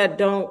people that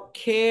don't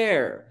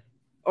care.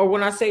 Or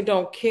when I say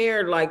don't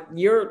care, like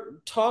you're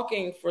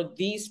talking for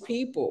these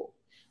people.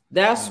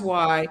 That's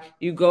why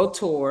you go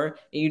tour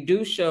and you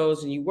do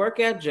shows and you work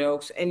at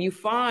jokes and you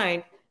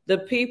find the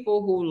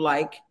people who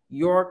like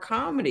your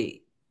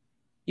comedy.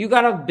 You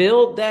got to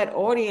build that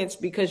audience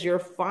because you're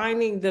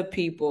finding the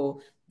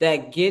people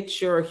that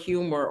get your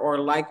humor or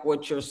like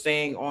what you're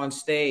saying on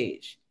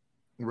stage.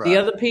 Right. The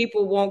other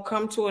people won't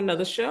come to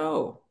another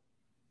show.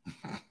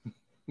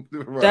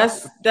 Right.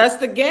 That's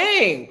the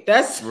game.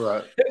 That's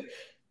right.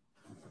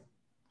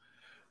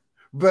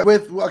 But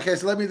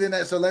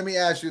so let me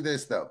ask you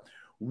this though.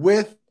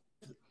 With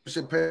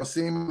Chappelle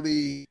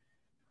seemingly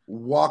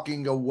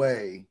walking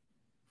away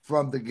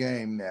from the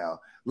game now,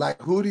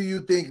 like who do you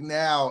think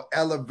now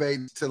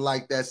elevates to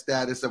like that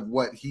status of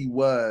what he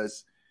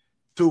was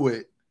to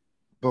it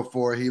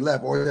before he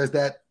left, or does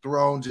that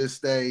throne just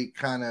stay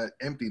kind of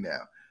empty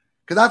now?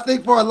 Because I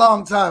think for a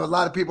long time, a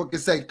lot of people can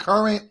say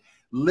current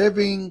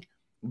living,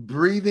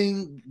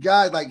 breathing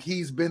guy, like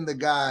he's been the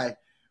guy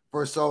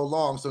for so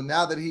long. So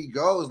now that he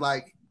goes,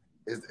 like,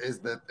 is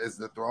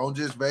the throne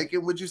just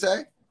vacant? Would you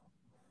say?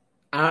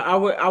 I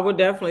would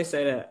definitely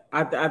say that.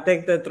 I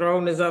think the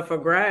throne is up for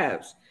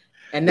grabs.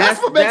 And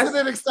that's what makes it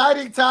an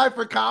exciting time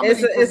for comedy.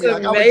 It's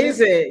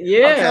amazing.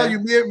 Yeah. I'm telling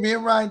you, me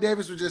and Ryan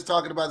Davis were just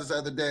talking about this the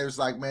other day. It was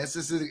like, man, it's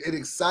just an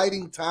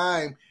exciting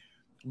time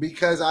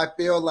because I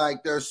feel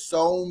like there's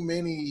so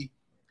many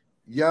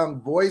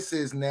young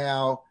voices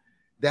now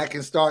that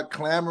can start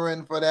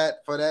clamoring for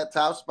that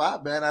top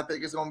spot, man. I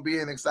think it's going to be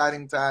an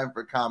exciting time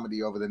for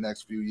comedy over the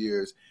next few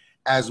years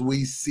as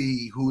we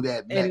see who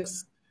that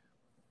next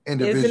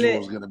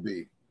individual is going to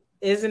be.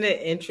 Isn't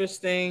it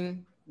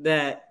interesting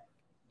that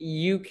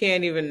you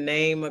can't even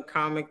name a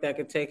comic that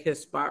could take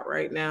his spot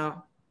right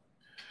now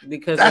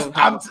because of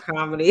how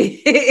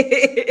comedy?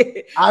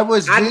 I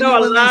know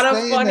a lot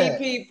of funny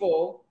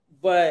people,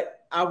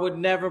 but I would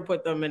never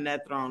put them in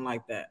that throne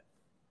like that.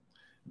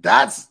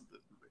 That's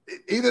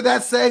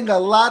saying a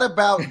lot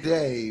about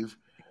Dave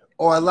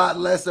or a lot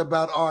less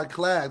about our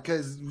class,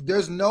 because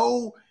there's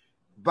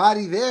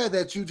nobody there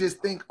that you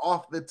just think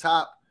off the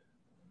top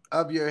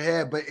of your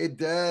head, but it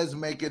does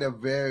make it a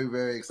very,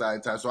 very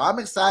exciting time. So I'm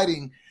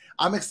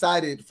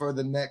excited for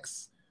the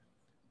next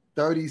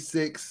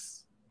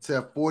 36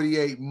 to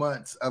 48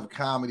 months of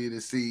comedy to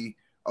see,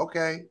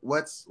 okay,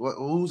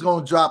 who's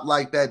going to drop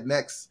like that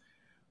next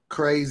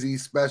crazy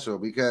special,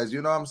 because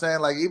you know what I'm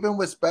saying? Like, even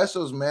with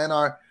specials, man,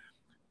 I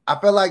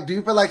feel like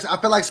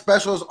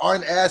specials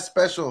aren't as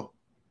special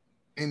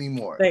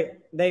anymore.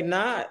 They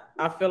not.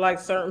 I feel like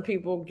certain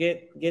people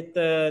get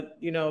the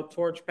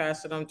torch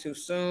passed to them too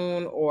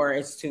soon, or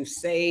it's too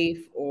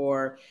safe,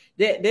 or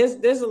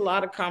there's a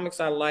lot of comics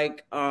I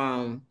like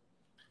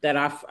that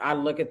I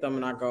look at them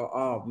and I go,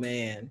 oh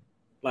man,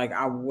 like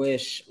I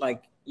wish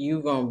like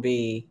you gonna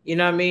be, you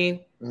know what I mean?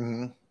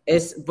 Mm-hmm.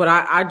 But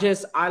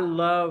I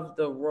love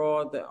the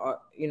raw,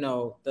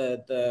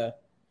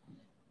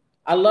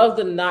 I love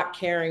the not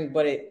caring,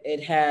 but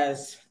it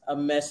has a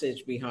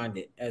message behind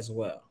it as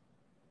well.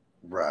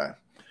 Right.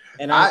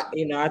 And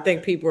I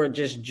think people are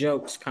just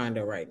jokes kind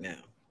of right now.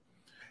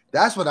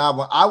 That's what I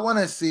want. I want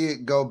to see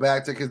it go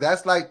back to, because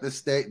that's like the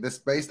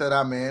space that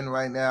I'm in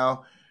right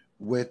now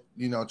with,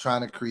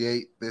 trying to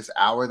create this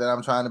hour that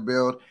I'm trying to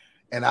build.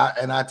 And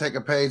I take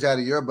a page out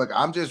of your book.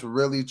 I'm just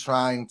really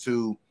trying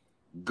to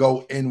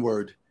go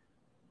inward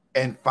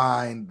and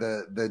find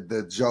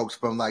the jokes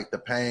from like the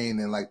pain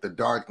and like the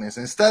darkness,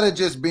 instead of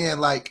just being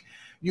like,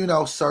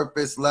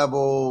 surface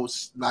level.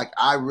 Like,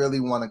 I really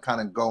want to kind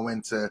of go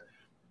into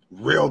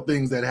real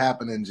things that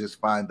happen and just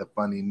find the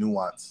funny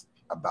nuance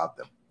about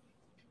them.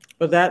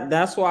 But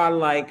that's why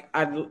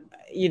I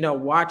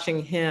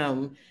watching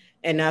him,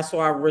 and that's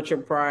why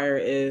Richard Pryor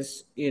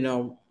is,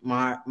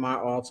 my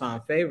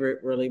all-time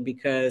favorite, really,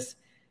 because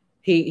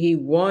he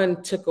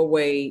took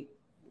away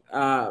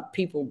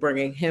people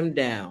bringing him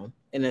down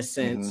in a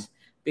sense,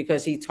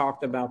 because he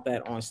talked about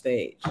that on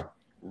stage.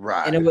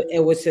 Right. And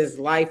it was his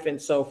life. And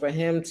so for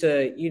him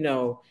to,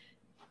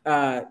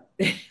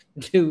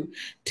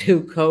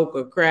 do coke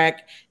or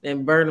crack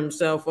and burn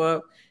himself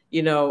up,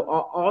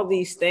 all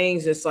these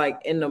things, it's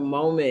like in the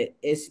moment,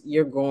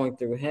 you're going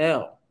through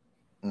hell.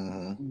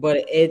 Mm-hmm.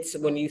 But it's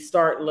when you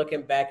start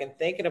looking back and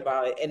thinking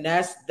about it, and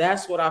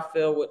that's what I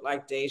feel with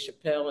like Dave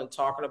Chappelle and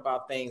talking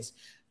about things.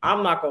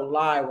 I'm not gonna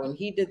lie, when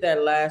he did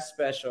that last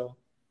special,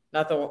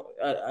 not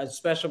a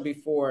special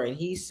before, and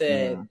he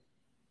said,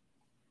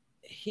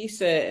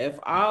 if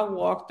I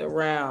walked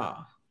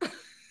around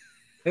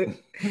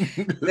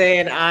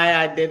saying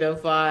I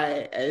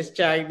identify as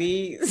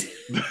Chinese,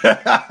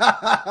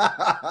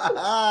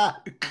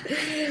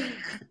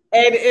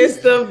 and it's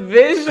the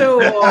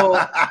visual,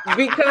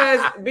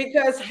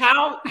 because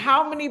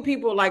how many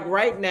people, like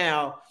right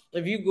now,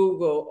 if you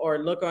Google or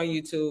look on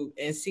YouTube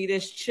and see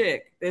this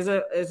chick, there's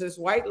this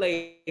white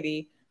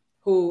lady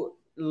who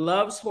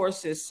loves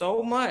horses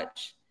so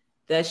much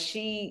that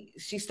she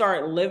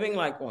started living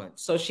like one.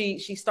 So she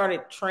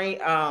started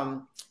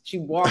she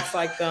walks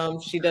like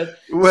them. She does.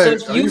 Wait,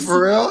 so are you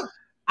for real?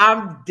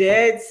 I'm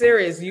dead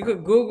serious. You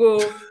could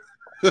Google.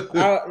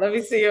 Let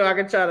me see if I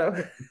can try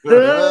to.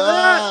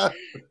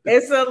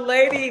 It's a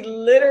lady,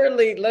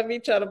 literally. Let me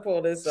try to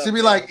pull this up. She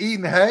be like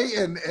eating hay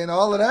and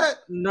all of that?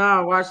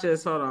 No, watch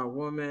this. Hold on,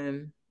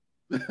 woman.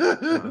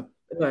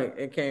 Like,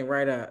 it came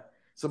right up.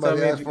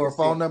 Somebody asked for a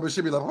phone number.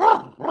 She'd be like,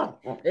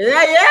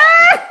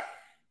 yeah.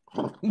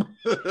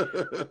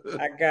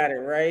 I got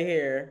it right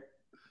here.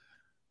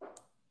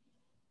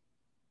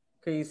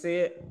 Can you see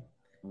it?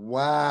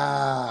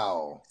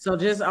 Wow. So I'm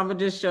gonna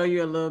just show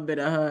you a little bit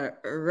of her.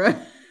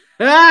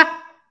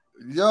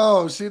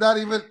 Yo, she not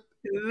even.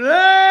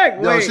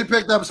 Look, yo, she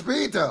picked up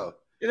speed though.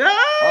 Look.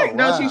 Oh, wow.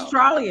 No, she's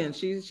trolleying.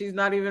 She's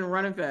not even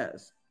running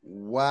fast.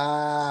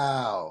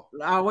 Wow.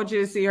 I want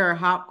you to see her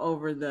hop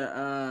over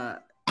the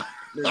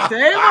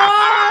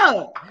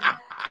table.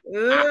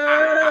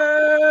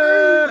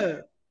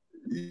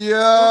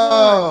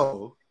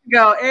 Yo.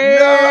 Go. Hey.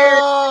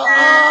 No.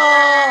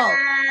 Oh.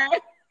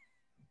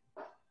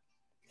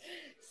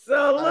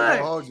 So look. I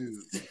hold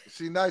you.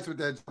 She nice with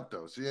that jump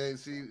though.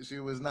 She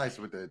was nice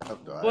with that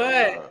jump though.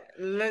 But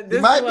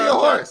this might be a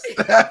horse.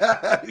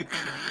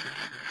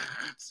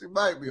 She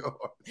might be a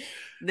horse.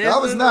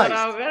 That was nice. What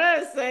I'm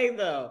gonna say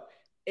though,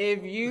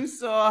 if you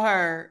saw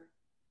her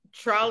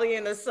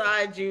trolleying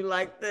aside you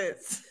like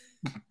this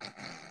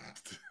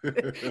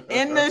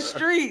in the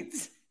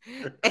streets.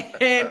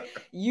 And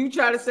you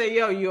try to say,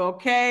 yo, you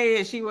okay?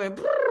 And she went,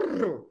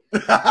 you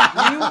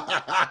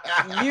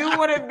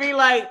wouldn't be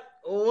like,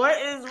 what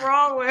is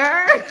wrong with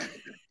her?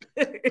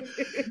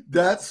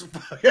 That's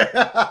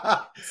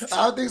I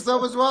don't think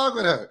something's wrong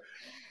with her.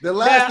 The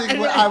last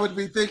thing I would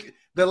be thinking,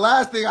 the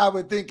last thing I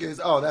would think is,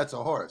 oh, that's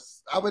a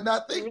horse. I would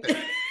not think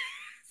that.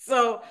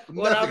 So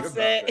what I'm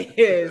saying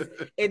is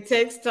it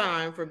takes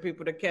time for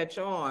people to catch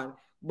on.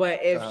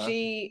 But if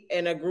she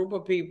and a group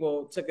of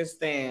people took a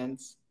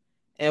stance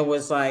and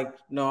was like,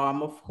 no,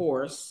 I'm a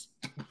horse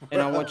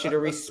and I want you to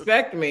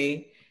respect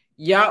me,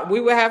 yeah, we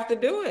would have to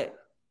do it.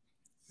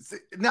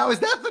 Now, is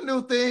that the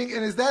new thing?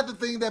 And is that the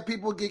thing that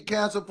people get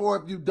canceled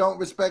for if you don't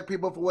respect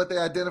people for what they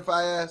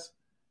identify as?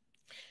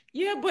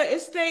 Yeah, but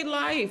it's their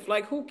life.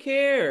 Like, who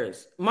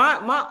cares?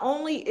 My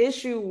only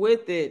issue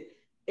with it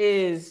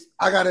is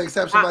I gotta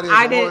accept somebody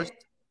as a horse.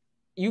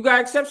 You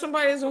gotta accept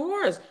somebody as a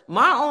horse.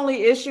 My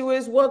only issue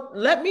is, well,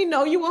 let me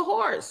know you a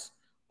horse,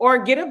 or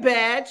get a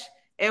badge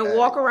and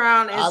walk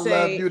around and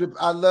say,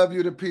 I love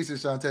you to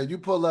pieces, Chantel. You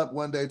pull up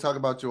one day, talk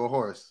about you a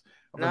horse.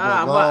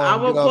 I'm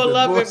gonna pull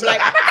up and be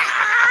like,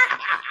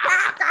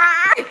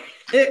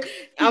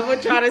 I'm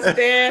gonna try to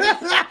stand.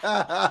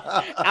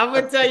 I'm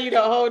gonna tell you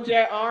to hold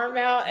your arm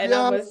out, and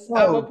I'm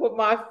gonna put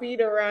my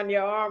feet around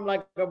your arm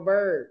like a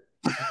bird.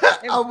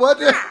 I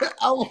wonder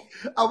how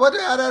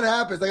that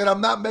happens. Like,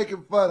 I'm not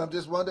making fun. I'm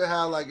just wondering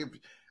how, like,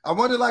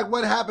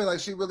 what happened. Like,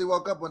 she really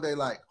woke up one day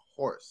like,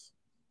 horse.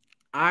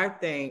 I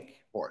think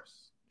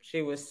horse.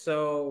 She was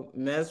so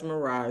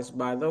mesmerized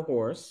by the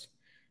horse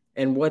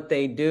and what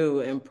they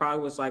do, and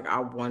probably was like, I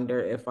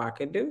wonder if I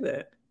could do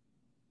that.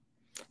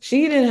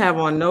 She didn't have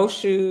on no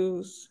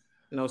shoes,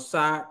 no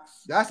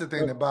socks. That's the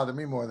thing that bothered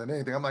me more than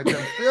anything. I'm like,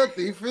 them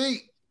filthy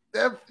feet.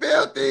 They're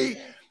filthy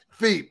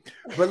feet.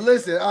 But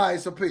listen, all right,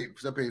 so peep.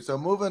 So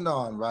moving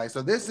on, right?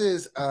 So this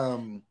is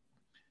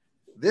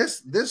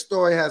this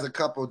story has a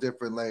couple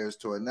different layers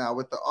to it. Now,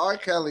 with the R.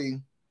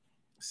 Kelly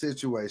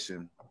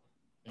situation,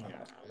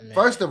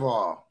 first of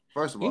all,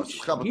 a couple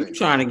things. You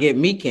trying to get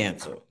me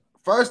canceled?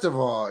 First of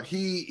all,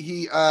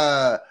 his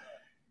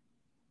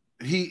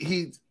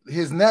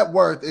net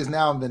worth is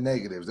now in the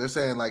negatives. They're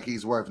saying like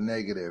he's worth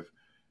negative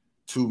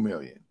 $2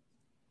 million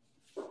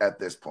at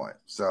this point.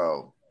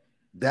 So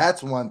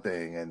that's one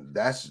thing, and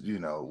that's,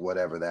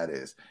 whatever that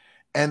is.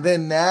 And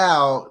then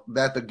now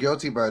that the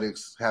guilty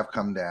verdicts have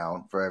come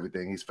down for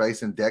everything, he's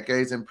facing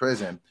decades in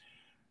prison.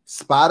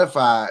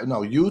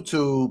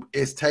 YouTube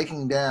is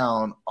taking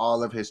down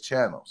all of his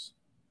channels.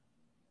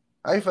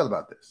 How you feel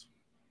about this?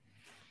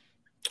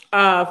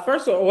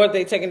 First of all, what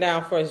they taking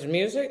down for his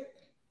music?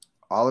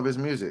 All of his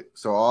music.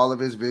 So all of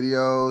his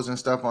videos and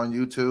stuff on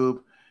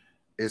YouTube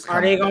is.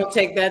 Are they going to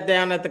take that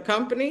down at the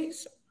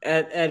companies,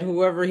 at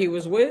whoever he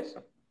was with?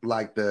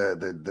 Like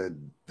the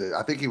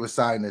I think he was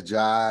signed to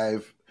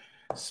Jive,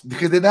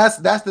 because then that's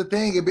the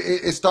thing.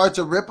 It starts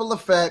a ripple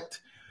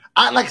effect.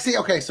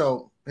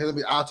 So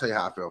I'll tell you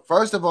how I feel.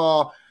 First of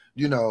all,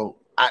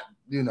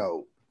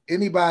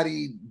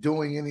 anybody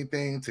doing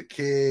anything to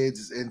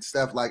kids and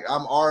stuff, like,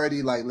 I'm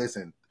already like,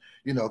 listen,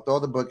 throw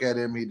the book at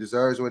him. He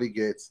deserves what he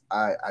gets.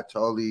 I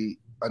totally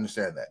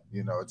understand that.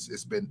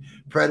 It's been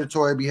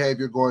predatory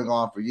behavior going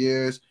on for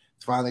years.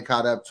 It's finally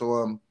caught up to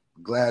him.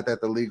 Glad that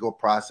the legal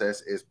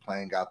process is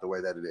playing out the way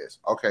that it is.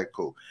 Okay,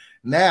 cool.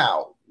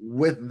 Now,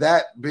 with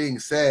that being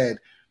said,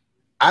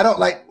 I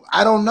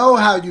don't know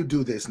how you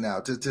do this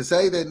now. To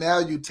say that now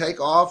you take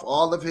off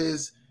all of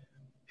his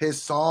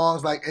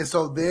songs, like, and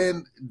so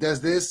then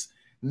does this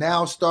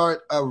now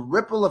start a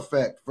ripple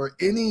effect for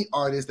any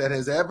artist that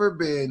has ever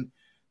been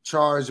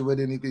charged with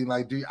anything?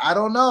 Like, I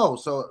don't know.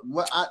 So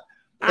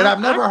I've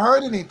never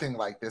heard anything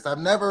like this. I've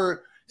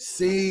never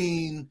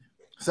seen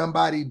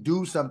somebody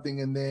do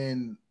something and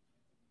then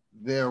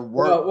their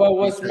work. Well,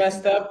 what's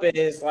messed up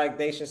is, like,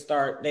 they should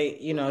start.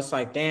 It's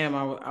like, damn.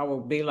 I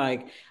would be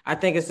like, I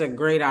think it's a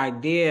great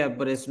idea,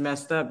 but it's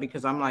messed up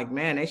because I'm like,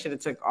 man, they should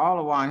have took all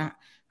of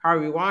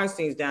Harvey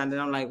Weinstein's down. Then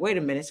I'm like, wait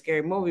a minute,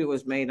 Scary Movie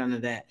was made under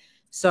that.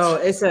 So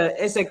it's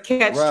a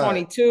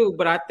catch-22.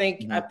 But I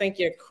think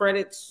your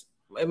credits.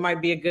 It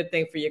might be a good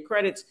thing for your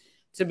credits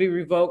to be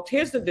revoked.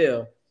 Here's the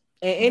deal.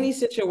 In any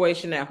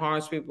situation that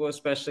harms people,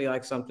 especially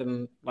like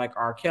something like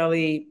R.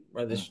 Kelly,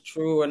 whether it's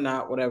true or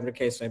not, whatever the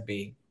case may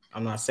be,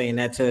 I'm not saying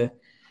that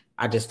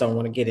I just don't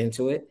want to get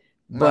into it.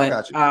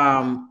 But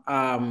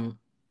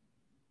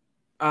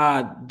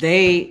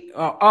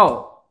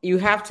you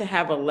have to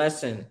have a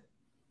lesson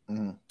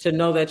to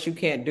know that you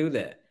can't do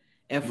that.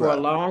 And for a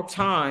long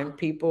time,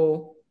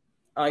 people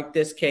like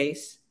this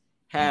case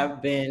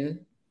have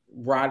been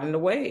riding the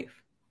wave.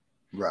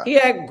 Right. He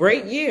had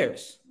great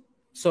years.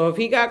 So if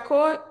he got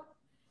caught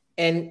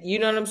and you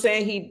know what I'm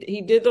saying,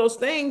 he did those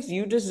things,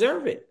 you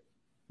deserve it.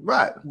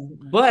 Right.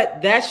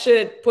 But that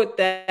should put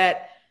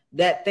that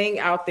thing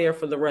out there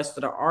for the rest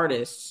of the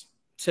artists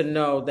to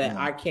know that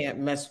I can't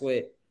mess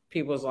with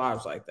people's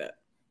lives like that.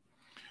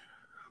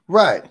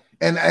 Right.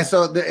 And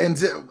so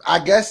I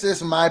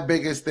guess my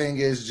biggest thing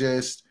is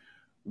just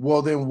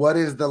well, then what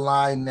is the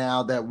line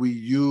now that we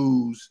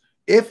use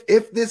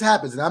if this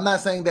happens? And I'm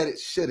not saying that it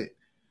shouldn't.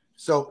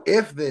 So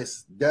if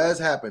this does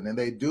happen and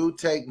they do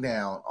take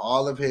down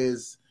all of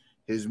his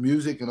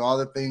music and all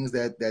the things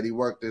that he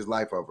worked his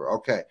life over,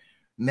 okay,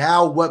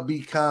 now what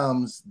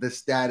becomes the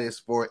status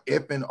for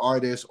if an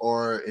artist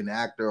or an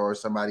actor or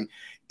somebody,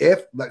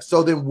 if like,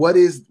 so then what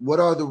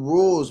are the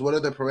rules? What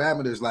are the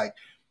parameters? Like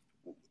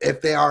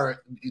if they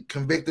are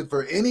convicted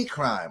for any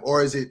crime,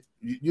 or is it,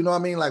 you know what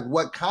I mean? Like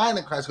what kind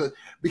of crimes?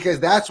 Because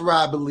that's where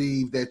I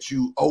believe that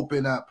you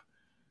open up,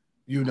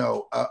 you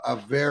know, a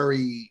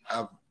very,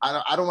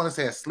 I don't want to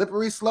say a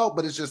slippery slope,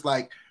 but it's just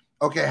like,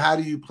 okay, how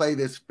do you play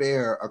this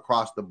fair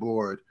across the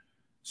board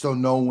so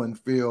no one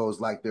feels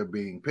like they're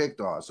being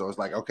picked on? So it's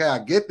like, okay, I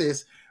get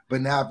this,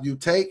 but now if you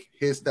take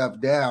his stuff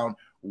down,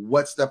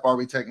 what stuff are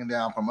we taking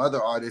down from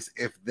other artists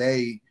if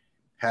they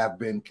have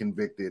been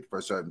convicted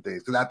for certain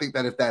things? Because I think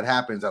that if that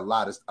happens, a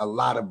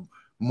lot of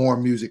more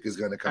music is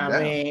going to come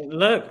down. I mean,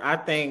 look, I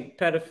think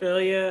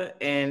pedophilia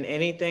and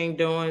anything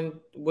doing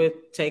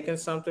with taking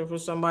something from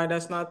somebody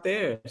that's not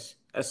theirs,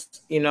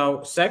 you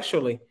know,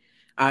 sexually.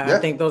 I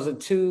think those are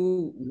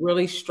two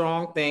really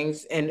strong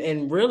things,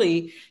 and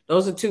really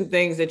those are two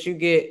things that you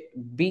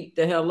get beat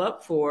the hell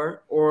up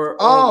for, or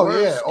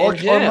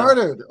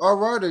murdered.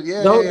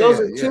 Yeah, those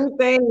are two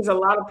things a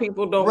lot of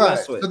people don't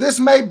mess with. So this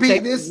may be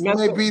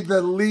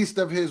the least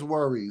of his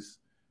worries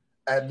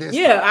at this.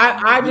 Yeah,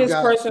 I just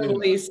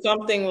personally,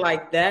 something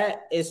like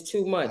that is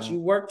too much. You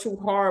work too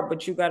hard,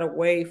 but you got to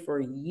wait for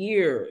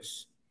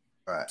years,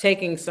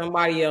 taking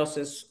somebody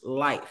else's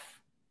life.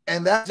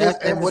 And that's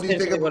what do you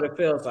think of what it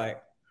feels like?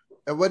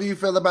 And what do you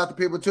feel about the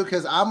people too?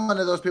 Because I'm one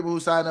of those people who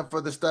signed up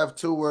for the stuff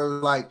too, where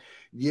like,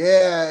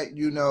 yeah,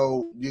 you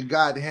know, you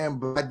got him,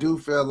 but I do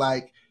feel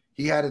like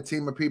he had a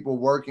team of people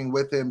working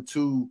with him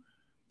to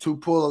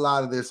pull a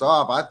lot of this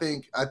off. I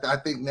think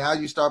now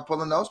you start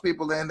pulling those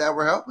people in that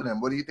were helping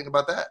him. What do you think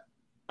about that?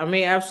 I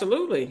mean,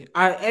 absolutely.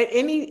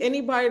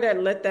 Anybody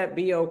that let that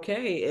be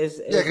okay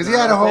is because he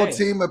had a whole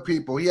team of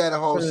people. He had a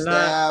whole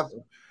staff.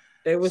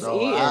 They was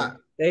eating.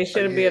 They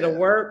shouldn't be able to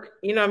work.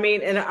 You know what I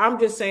mean? And I'm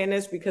just saying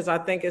this because I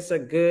think it's a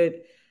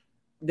good.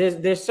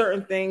 There's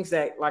certain things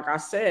that, like I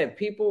said,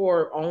 people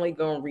are only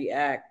going to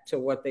react to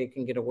what they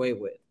can get away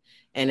with.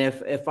 And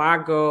if I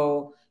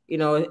go, you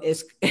know,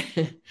 it's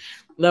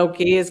low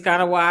key. It's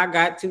kind of why I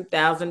got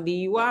 2,000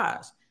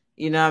 DUIs.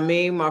 You know what I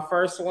mean? My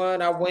first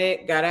one, I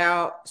went, got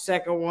out.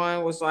 Second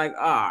one was like,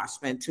 I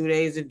spent 2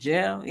 days in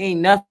jail.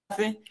 Ain't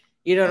nothing.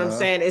 You know what I'm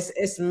saying?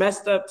 It's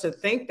messed up to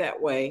think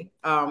that way.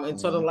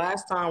 Until the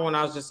last time when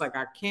I was just like,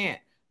 I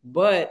can't.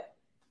 But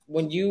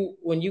when you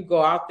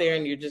go out there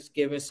and you're just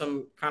giving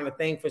some kind of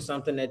thing for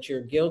something that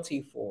you're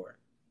guilty for,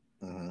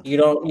 you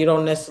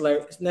don't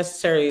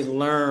necessarily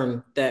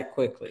learn that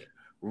quickly.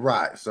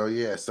 Right. So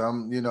yeah,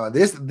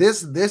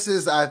 this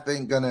is I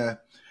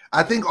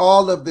think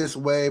all of this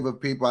wave of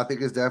people, I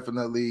think is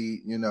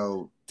definitely, you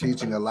know,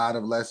 teaching a lot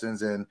of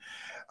lessons. And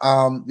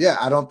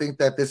I don't think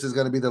that this is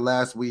going to be the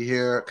last we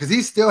hear, because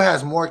he still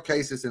has more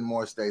cases in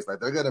more states. Like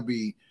they're going to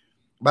be,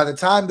 by the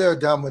time they're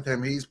done with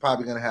him, he's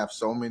probably going to have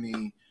so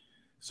many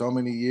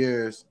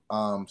years.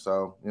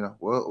 So, you know,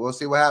 we'll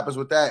see what happens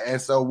with that.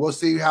 And so we'll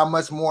see how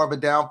much more of a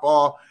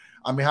downfall,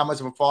 how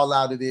much of a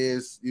fallout it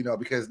is, you know,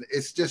 because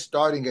it's just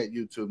starting at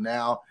YouTube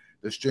now.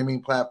 The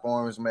streaming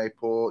platforms may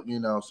pull, you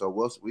know, so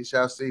we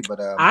shall see.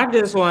 But I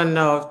just want to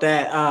know if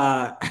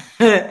that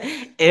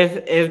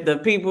if the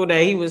people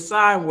that he was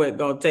signed with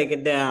gonna take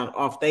it down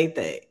off they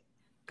thing,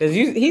 because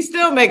he's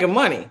still making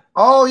money.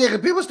 Oh yeah,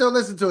 because people still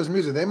listen to his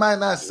music. They might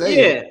not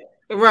say it.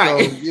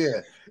 Right.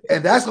 So,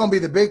 and that's gonna be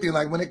the big thing.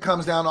 Like when it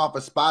comes down off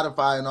of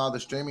Spotify and all the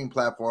streaming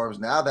platforms,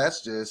 now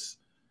that's just,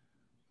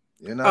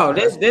 you know. Oh,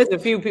 there's a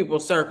few people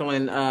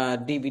circling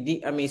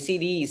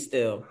CDs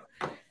still.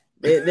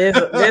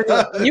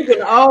 You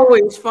can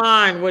always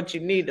find what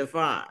you need to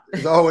find.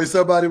 There's always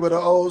somebody with an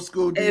old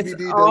school DVD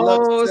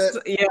deluxe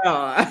set.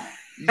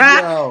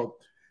 Yo.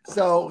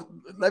 So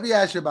let me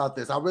ask you about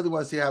this. I really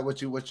want to see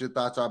what your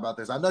thoughts are about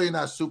this. I know you're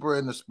not super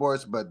into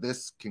sports, but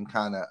this can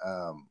kind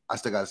of I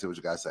still got to see what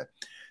you guys say.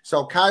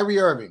 So Kyrie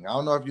Irving, I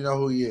don't know if you know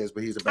who he is,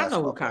 but he's a basketball.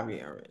 I know who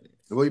Kyrie Irving is.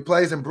 Well, he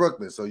plays in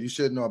Brooklyn, so you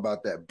should know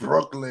about that.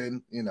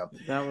 Brooklyn, you know.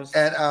 That was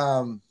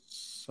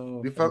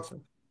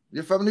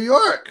you're from New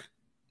York.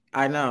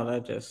 I know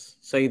that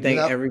just so you think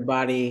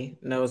everybody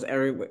knows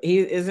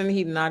everybody. Isn't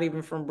he not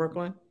even from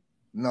Brooklyn?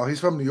 No, he's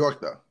from New York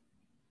though.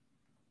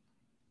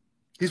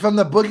 He's from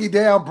the boogie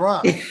down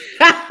Bronx.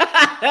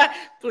 I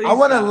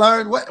want to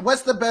learn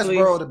what's the best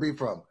borough to be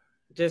from.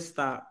 Just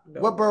stop.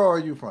 What borough are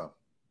you from?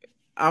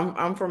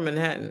 I'm from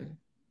Manhattan.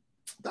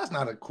 That's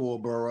not a cool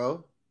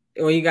borough.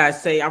 Well, you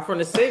guys say I'm from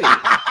the city.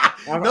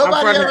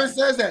 Nobody ever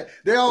says that.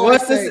 They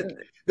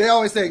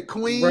always say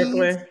Queens.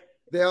 Brooklyn.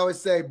 They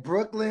always say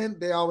Brooklyn.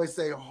 They always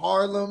say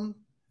Harlem.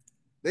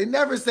 They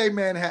never say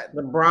Manhattan.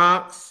 The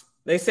Bronx.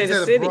 They say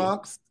the city.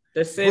 Bronx.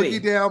 The city.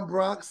 Boogie down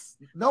Bronx.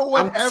 No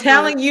one I'm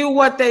telling you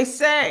what they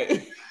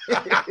say.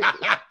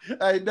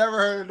 I ain't never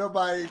heard of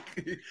nobody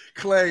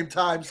claim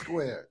Times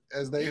Square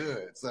as they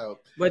hood. So,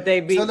 but they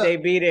be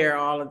there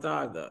all the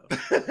time though.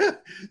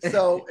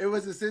 So it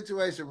was a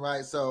situation,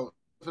 right? So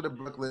for the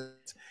Brooklyn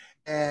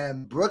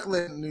and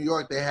Brooklyn, New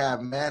York, they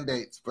have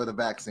mandates for the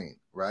vaccine,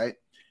 right?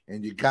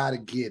 And you got to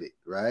get it,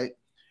 right?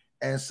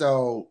 And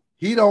so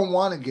he don't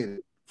want to get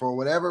it for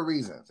whatever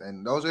reasons,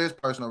 and those are his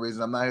personal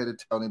reasons. I'm not here to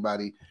tell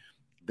anybody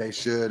they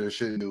should or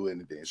shouldn't do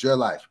anything. It's your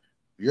life,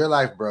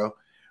 bro.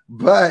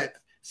 But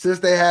since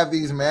they have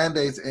these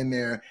mandates in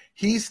there,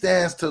 he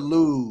stands to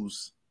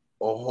lose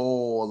a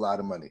whole lot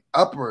of money,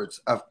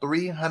 upwards of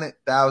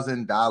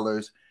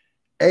 $300,000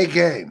 a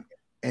game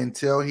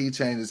until he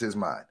changes his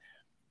mind.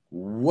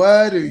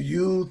 What are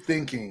you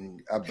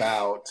thinking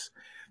about?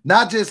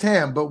 Not just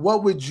him, but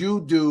what would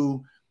you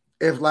do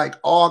if, like,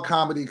 all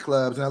comedy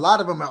clubs, and a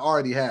lot of them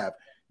already have,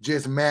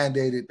 just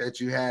mandated that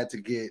you had to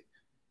get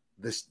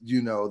this,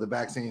 the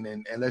vaccine,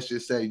 and let's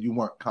just say you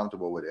weren't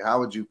comfortable with it? How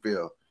would you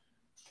feel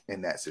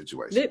in that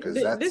situation?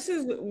 This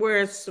is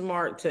where it's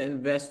smart to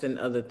invest in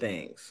other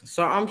things.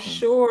 So I'm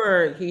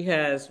sure he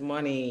has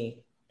money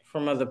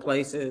from other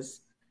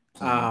places.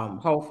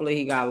 Hopefully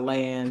he got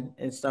land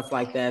and stuff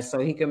like that, so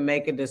he can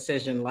make a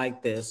decision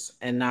like this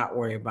and not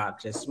worry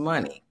about just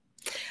money.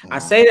 I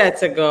say that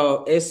to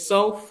go, it's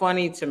so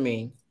funny to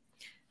me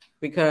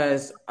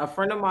because a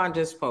friend of mine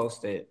just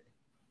posted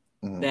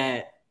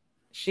that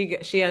she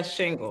has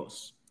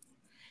shingles.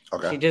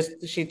 Okay.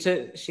 She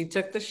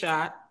took the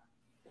shot,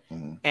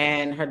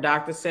 and her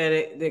doctor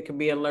said there could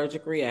be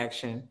allergic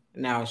reaction.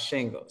 Now it's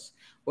shingles.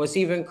 What's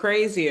even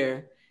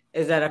crazier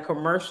is that a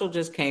commercial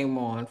just came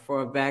on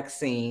for a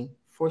vaccine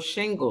for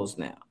shingles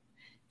now.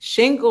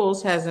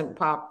 Shingles hasn't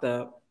popped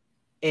up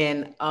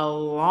in a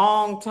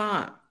long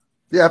time.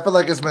 Yeah, I feel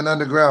like it's been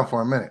underground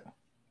for a minute.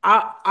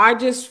 I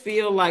just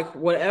feel like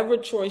whatever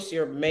choice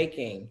you're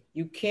making,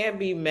 you can't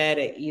be mad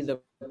at either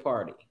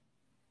party.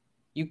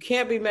 You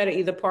can't be mad at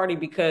either party,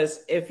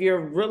 because if you're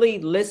really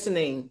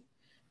listening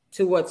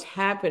to what's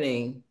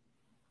happening,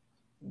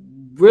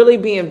 really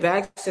being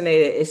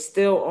vaccinated is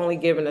still only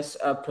giving us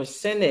a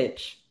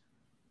percentage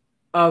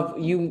of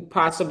you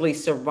possibly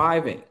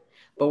surviving.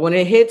 But when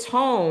it hits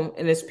home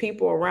and there's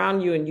people around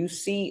you and you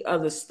see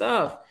other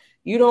stuff,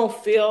 you don't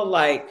feel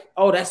like,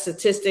 oh, that's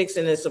statistics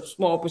and it's a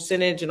small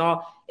percentage and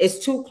all. It's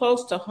too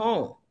close to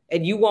home,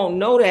 and you won't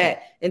know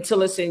that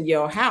until it's in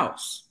your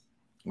house.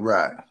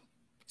 Right.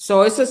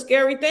 So it's a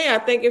scary thing. I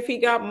think if he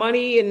got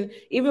money, and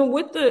even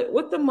with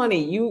the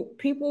money,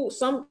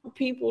 some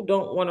people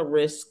don't want to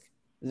risk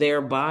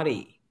their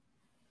body.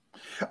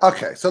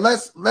 Okay, so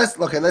let's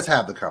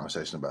have the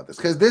conversation about this,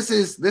 because this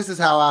is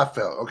how I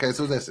felt. Okay,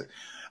 so listen,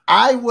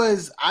 I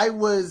was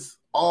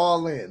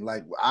all in.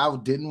 Like, I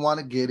didn't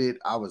want to get it.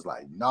 I was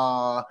like,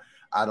 nah,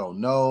 I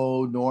don't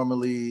know.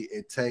 Normally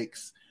it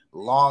takes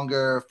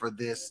longer for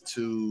this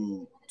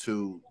to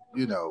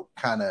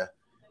kind of.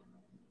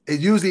 It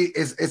usually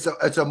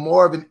it's a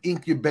more of an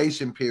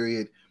incubation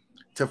period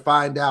to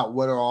find out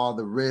what are all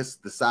the risks,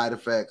 the side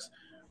effects,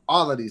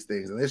 all of these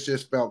things, and this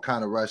just felt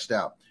kind of rushed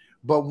out.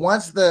 But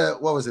once the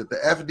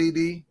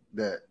FDD,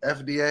 the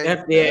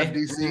FDA, the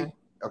FDC,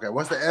 okay,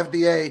 once the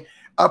FDA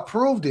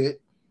approved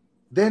it,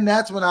 then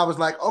that's when I was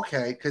like,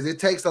 okay, because it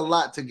takes a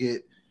lot to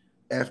get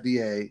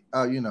FDA,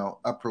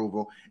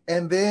 approval.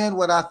 And then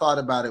what I thought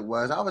about it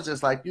was, I was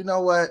just like, you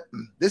know what,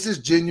 this is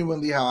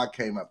genuinely how I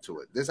came up to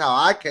it. This is how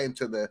I came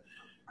to the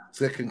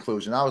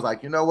conclusion. I was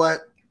like, you know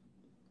what,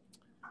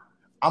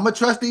 I'm gonna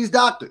trust these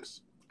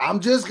doctors.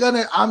 I'm just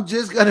gonna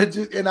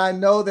do, and I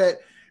know that,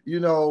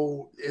 in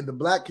the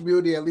Black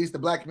community, at least the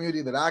Black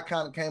community that I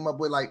kind of came up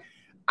with, like,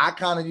 I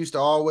kind of used to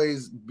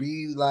always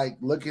be like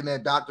looking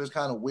at doctors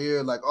kind of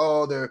weird, like,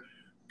 oh, they're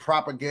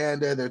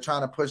propaganda, they're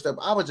trying to push stuff.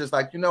 I was just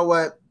like, you know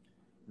what,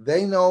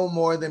 they know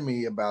more than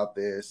me about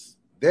this.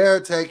 They're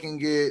taking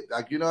it,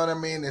 like, you know what I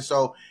mean? And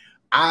so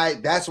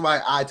that's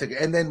why I took it.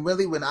 And then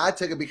really when I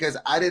took it, because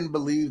I didn't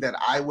believe that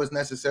I was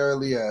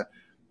necessarily a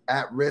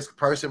at-risk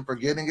person for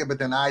getting it, but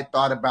then I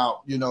thought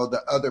about,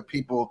 the other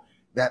people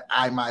that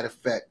I might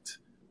affect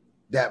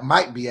that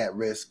might be at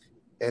risk.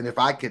 And if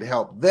I could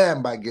help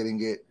them by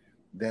getting it,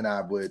 then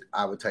I would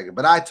take it.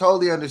 But I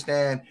totally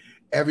understand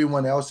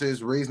everyone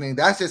else's reasoning.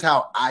 That's just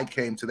how I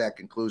came to that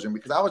conclusion,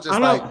 because I was just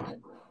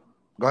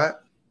go ahead.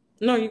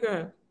 No, you go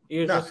ahead.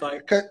 You're just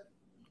like,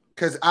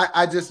 because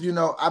I just,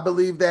 I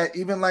believe that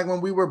even like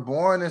when we were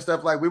born and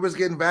stuff, like we was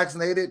getting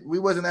vaccinated, we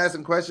wasn't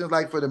asking questions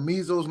like for the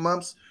measles,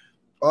 mumps,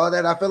 all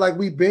that. I feel like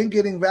we've been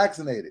getting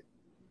vaccinated,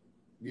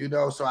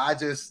 so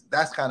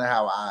that's kind of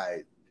how I,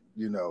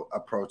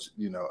 approach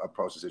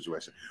the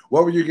situation.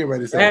 What were you getting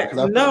ready to say?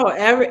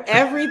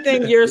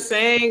 Everything you're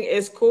saying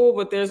is cool,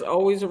 but there's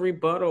always a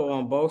rebuttal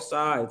on both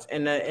sides.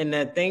 And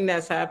the thing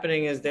that's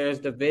happening is there's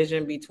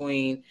division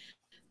between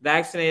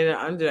vaccinated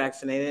and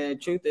unvaccinated. And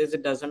the truth is,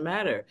 it doesn't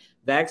matter.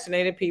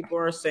 Vaccinated people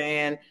are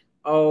saying,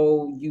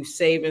 oh, you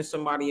saving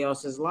somebody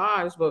else's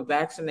lives, but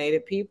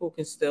vaccinated people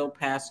can still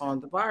pass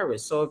on the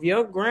virus. So if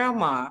your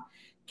grandma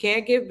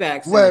can't get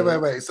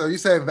vaccinated. Wait. So you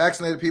say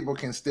vaccinated people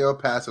can still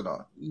pass it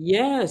on?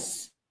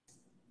 Yes.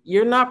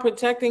 You're not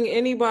protecting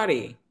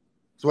anybody.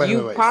 So wait.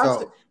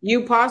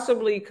 You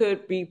possibly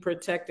could be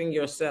protecting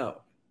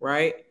yourself,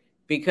 right?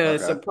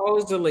 Because Okay.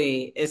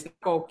 supposedly it's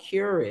not gonna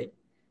cure it.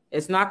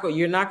 It's not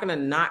you're not gonna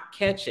not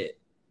catch it.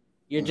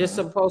 You're just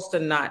supposed to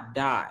not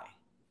die.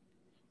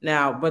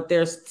 Now, but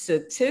there's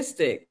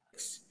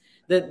statistics.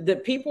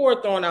 The people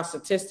are throwing out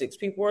statistics.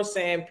 People are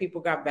saying people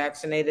got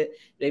vaccinated.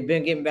 They've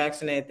been getting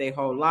vaccinated their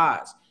whole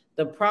lives.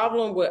 The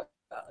problem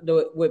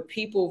with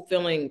people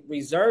feeling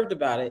reserved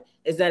about it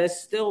is that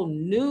it's still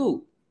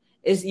new.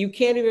 You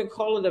can't even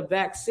call it a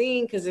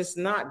vaccine because it's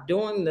not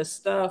doing the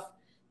stuff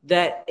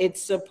that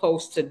it's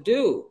supposed to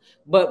do.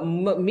 But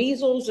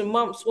measles and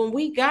mumps, when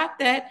we got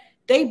that,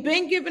 they've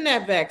been given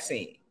that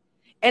vaccine.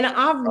 And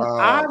I've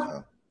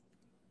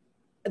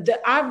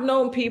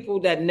known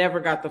people that never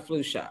got the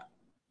flu shot.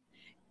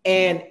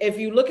 And if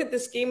you look at the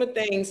scheme of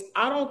things,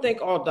 I don't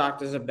think all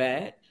doctors are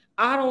bad.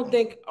 I don't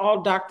think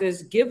all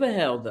doctors give a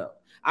hell, though.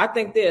 I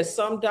think there are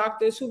some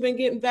doctors who've been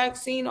getting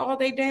vaccine all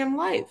their damn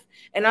life.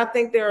 And I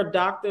think there are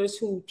doctors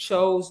who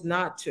chose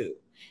not to.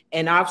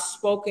 And I've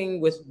spoken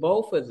with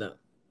both of them.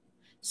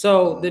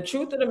 So the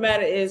truth of the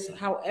matter is,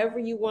 however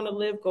you want to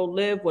live, go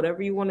live.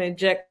 Whatever you want to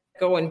inject,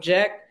 go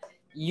inject.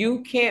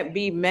 You can't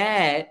be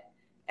mad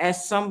at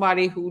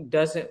somebody who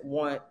doesn't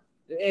want,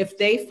 if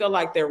they feel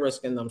like they're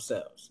risking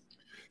themselves.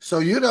 So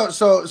you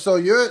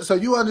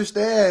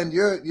understand,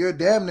 you're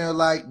damn near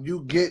like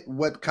you get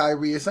what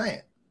Kyrie is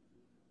saying.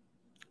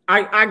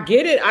 I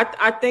get it.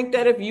 I think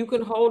that if you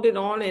can hold it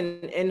on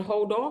and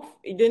hold off,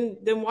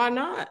 then why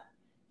not?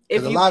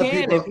 If you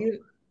can,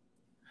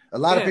 a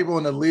lot of people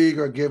in the league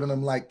are giving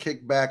him like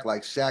kickback,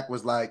 like Shaq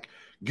was like,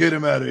 get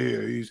him out of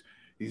here.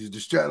 He's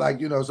distracted, like,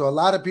 you know, so a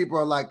lot of people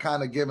are like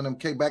kind of giving him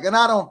kickback. And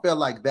I don't feel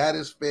like that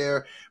is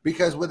fair,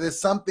 because when it's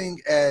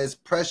something as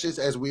precious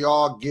as we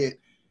all get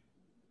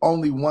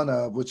only one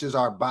of, which is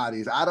our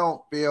bodies, I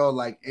don't feel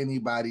like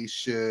anybody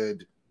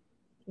should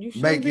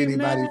make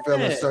anybody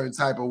feel a certain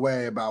type of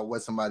way about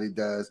what somebody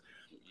does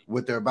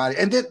with their body.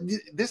 And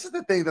this is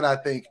the thing that I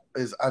think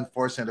is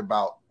unfortunate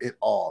about it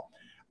all.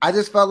 I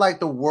just felt like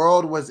the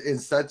world was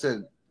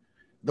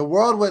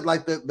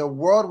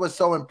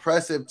so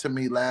impressive to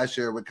me last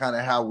year with kind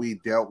of how we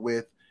dealt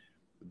with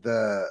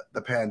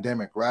the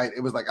pandemic, right?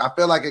 It was like, I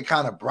feel like it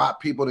kind of brought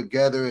people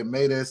together. It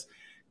made us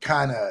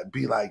kind of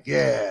be like,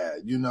 yeah,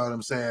 you know what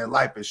I'm saying?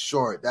 Life is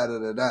short,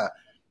 da-da-da-da.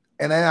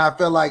 And then I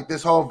feel like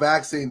this whole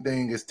vaccine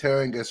thing is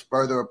tearing us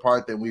further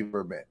apart than we've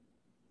ever been.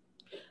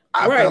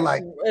 I feel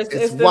like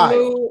it's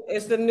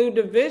the new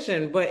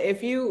division. But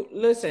if you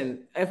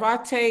listen, if I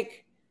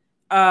take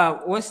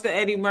what's the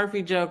Eddie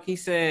Murphy joke? He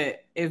said,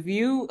 if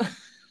you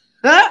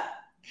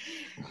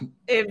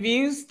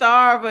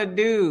starve a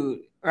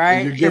dude,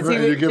 right? You give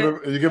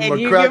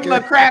him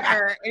a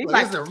cracker. And he's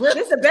like, this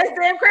is the best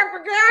damn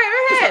cracker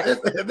I ever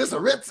had. This is a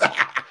Ritz.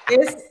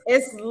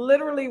 It's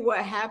literally what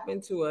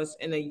happened to us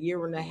in a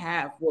year and a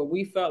half, where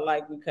we felt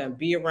like we couldn't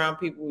be around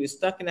people. We were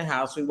stuck in the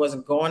house. We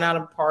wasn't going out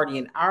and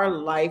partying. Our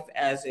life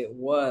as it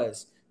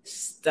was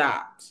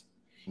stopped.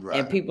 Right.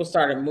 And people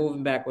started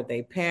moving back with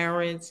their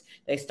parents.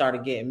 They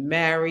started getting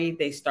married.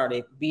 They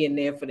started being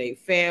there for their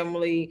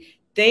family.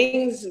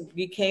 Things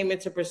became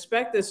into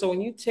perspective. So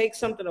when you take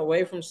something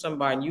away from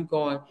somebody and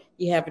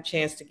you have a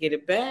chance to get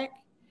it back,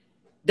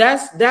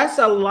 that's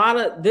a lot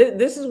of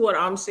this is what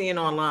I'm seeing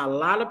online. A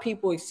lot of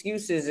people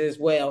excuses is,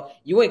 well,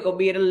 you ain't gonna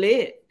be able to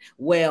live.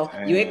 Well,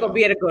 you ain't gonna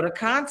be able to go to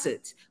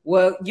concerts.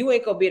 Well, you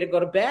ain't gonna be able to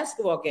go to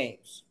basketball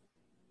games.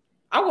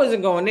 I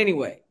wasn't going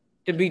anyway.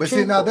 But truthful.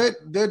 See, now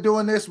they're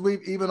doing this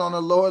even on a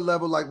lower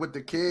level, like with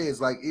the kids.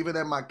 Like even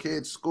at my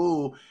kids'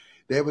 school,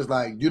 they was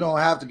like, you don't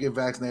have to get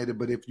vaccinated,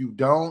 but if you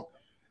don't,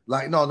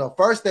 like, no.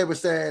 First they were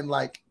saying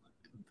like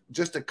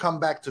just to come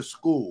back to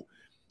school.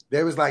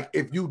 They was like,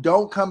 if you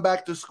don't come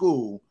back to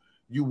school,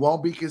 you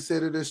won't be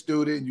considered a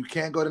student. You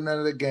can't go to none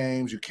of the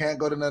games. You can't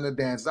go to none of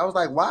the dances. I was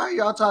like, why are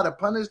y'all trying to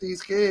punish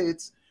these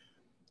kids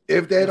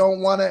if they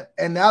don't want to?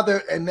 And now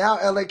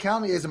LA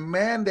County is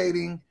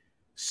mandating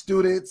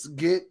students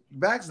get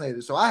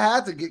vaccinated. So I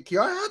had to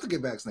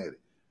get vaccinated.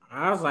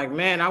 I was like,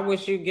 man, I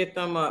wish you'd get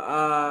them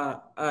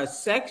a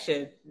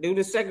section, do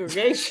the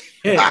segregation.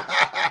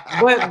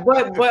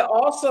 but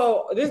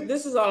also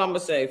this is all I'm gonna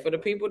say for the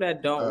people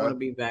that don't want to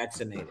be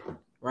vaccinated,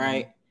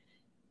 right?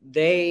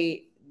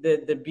 The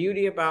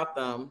beauty about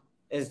them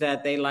is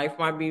that their life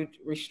might be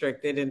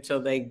restricted until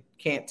they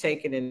can't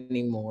take it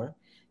anymore,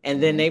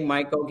 and then they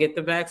might go get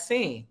the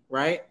vaccine,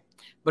 right?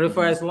 But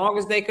for as long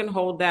as they can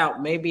hold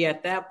out, maybe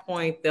at that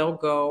point they'll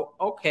go,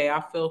 okay,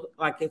 I feel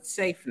like it's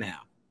safe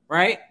now,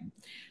 right?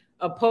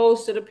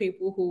 Opposed to the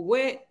people who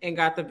went and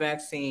got the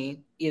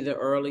vaccine either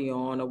early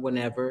on or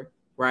whenever,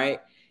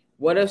 right?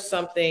 What if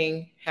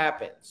something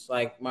happens,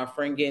 like my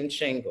friend getting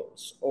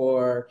shingles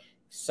or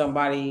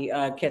somebody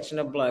catching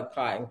a blood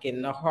clot and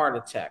getting a heart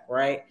attack,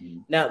 right?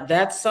 Now,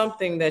 that's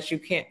something that you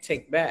can't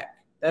take back.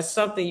 That's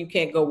something you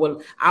can't go,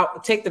 well, I'll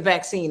take the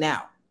vaccine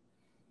out.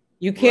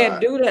 You can't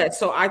do that.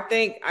 So I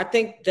think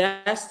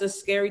that's the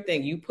scary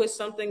thing. You put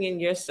something in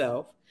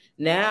yourself.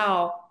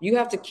 Now you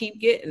have to keep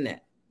getting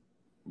that.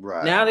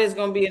 Right. Now there's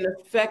going to be an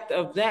effect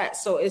of that.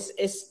 So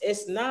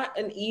it's not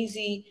an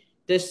easy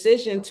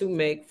decision to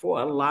make for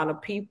a lot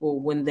of people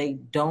when they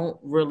don't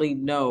really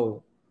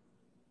know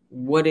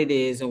what it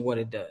is and what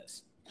it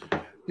does.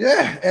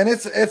 Yeah, and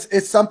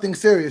it's something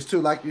serious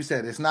too. Like you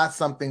said, it's not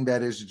something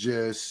that is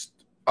just,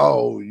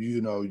 oh,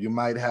 you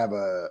might have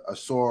a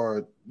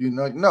sore,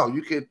 no,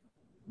 you could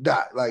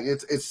die. Like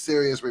it's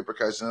serious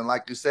repercussion. And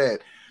like you said,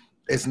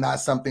 it's not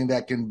something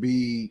that can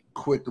be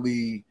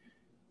quickly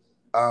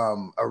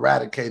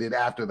eradicated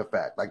after the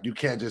fact. Like you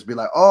can't just be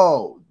like,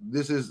 oh,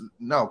 this is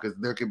no, because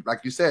there could,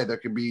 like you said, there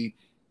could be,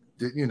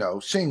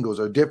 shingles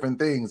or different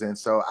things. And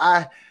so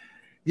I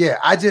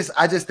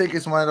just think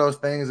it's one of those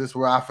things is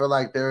where I feel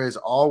like there is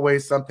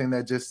always something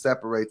that just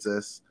separates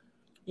us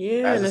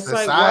as a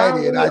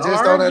society, and I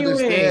just don't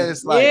understand.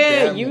 It's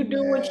like, you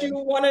do what you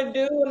want to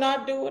do, and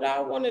I do what I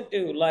want to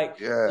do. Like,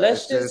 yeah,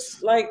 let's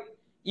just like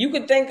you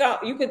could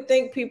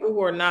think people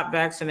who are not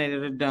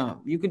vaccinated are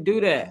dumb. You could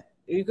do that.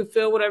 You could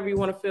feel whatever you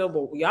want to feel,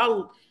 but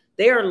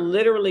they are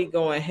literally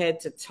going head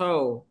to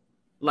toe.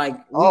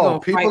 Like,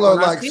 people are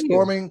like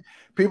storming.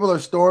 People are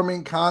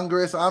storming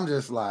Congress. I'm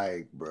just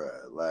like,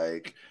 bruh,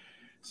 like,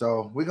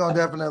 so we're going to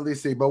definitely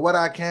see. But what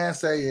I can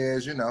say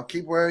is,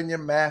 keep wearing your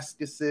mask,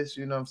 sis.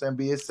 You know what I'm saying?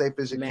 Be as safe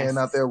as you can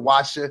out there.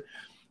 Wash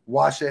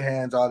your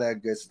hands, all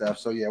that good stuff.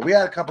 So, yeah, we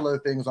had a couple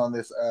of things on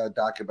this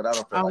docket, but I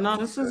don't feel no,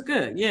 this is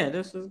good. Yeah,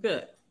 this is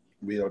good.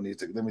 We don't need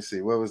to. Let me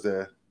see. What was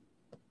the...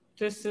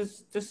 This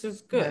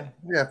is good.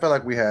 Yeah, I feel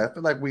like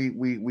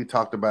we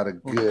talked about a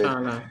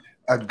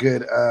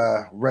good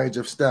range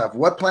of stuff.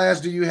 What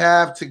plans do you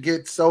have to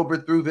get sober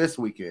through this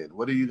weekend?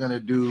 What are you going to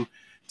do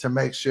to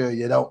make sure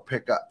you don't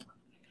pick up?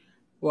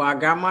 Well, I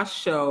got my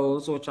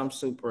shows, which I'm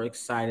super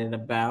excited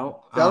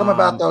about. Tell them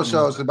about those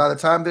shows. By the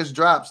time this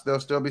drops, there'll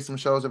still be some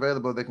shows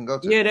available they can go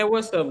to. Yeah, there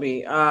will still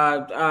be.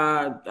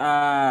 I'm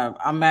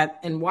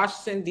in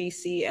Washington,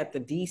 D.C. at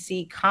the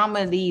D.C.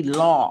 Comedy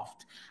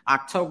Loft,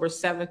 October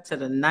 7th to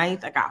the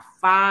 9th. I got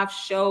 5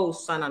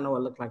 shows, son. I know it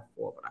looked like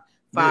 4, but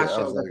 5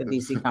 shows at the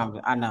D.C.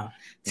 Comedy. I know.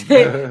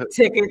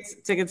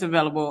 Tickets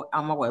available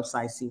on my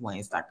website,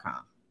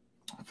 cwaynes.com.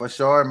 For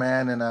sure,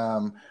 man. And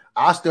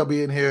I'll still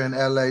be in here in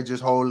LA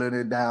just holding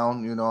it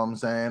down. You know what I'm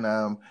saying?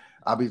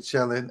 I'll be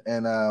chilling.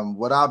 And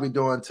what I'll be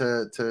doing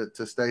to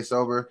stay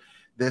sober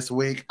this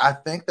week, I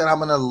think that I'm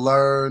going to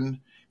learn,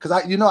 because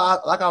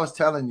like I was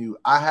telling you,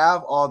 I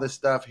have all this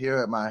stuff here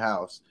at my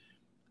house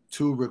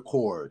to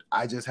record.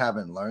 I just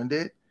haven't learned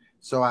it.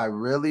 So I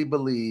really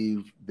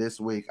believe this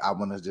week I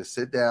want to just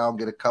sit down,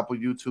 get a couple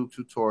YouTube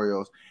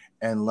tutorials,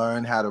 and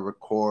learn how to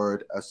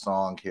record a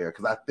song here,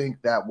 because I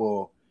think that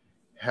will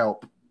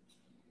help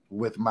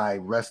with my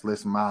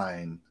restless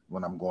mind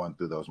when I'm going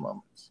through those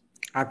moments.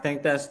 I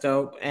think that's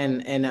dope.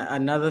 And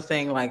another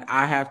thing, like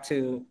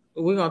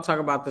we're going to talk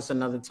about this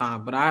another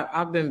time, but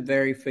I've been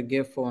very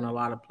forgetful in a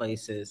lot of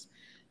places.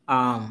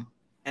 And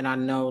I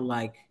know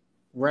like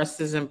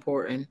rest is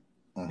important.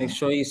 Mm-hmm. Make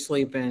sure you're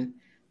sleeping,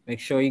 make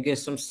sure you get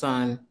some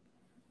sun,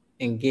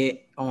 and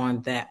get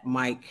on that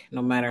mic,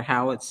 no matter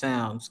how it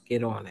sounds,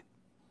 get on it.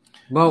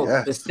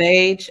 Both the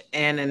stage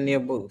and in your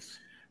booth.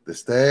 The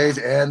stage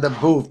and the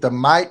booth, the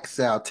mic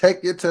sound,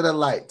 take you to the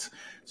light.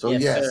 So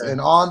yes,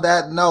 and on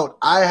that note,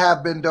 I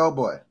have been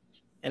Doughboy.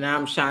 And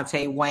I'm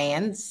Shantae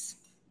Wayans.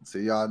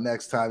 See y'all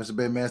next time. It's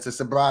been Minister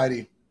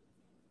Sobriety.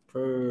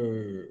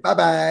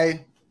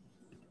 Bye-bye.